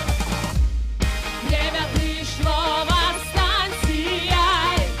 Время пришло, восстань,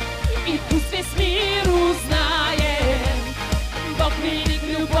 сияй, и пусть весь мир узнает. Бог велик,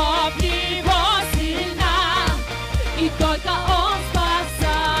 любовь Его сильна, и только Он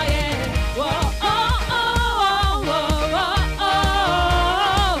спасает.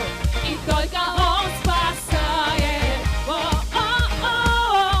 О-о-о-о-о-о-о-о. И только Он спасает.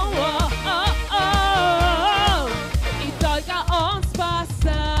 О-о-о-о-о-о-о. И только Он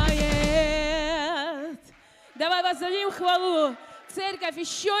спасает. Давай воздадим хвалу. Церковь,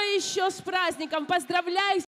 еще и еще с праздником. Поздравляй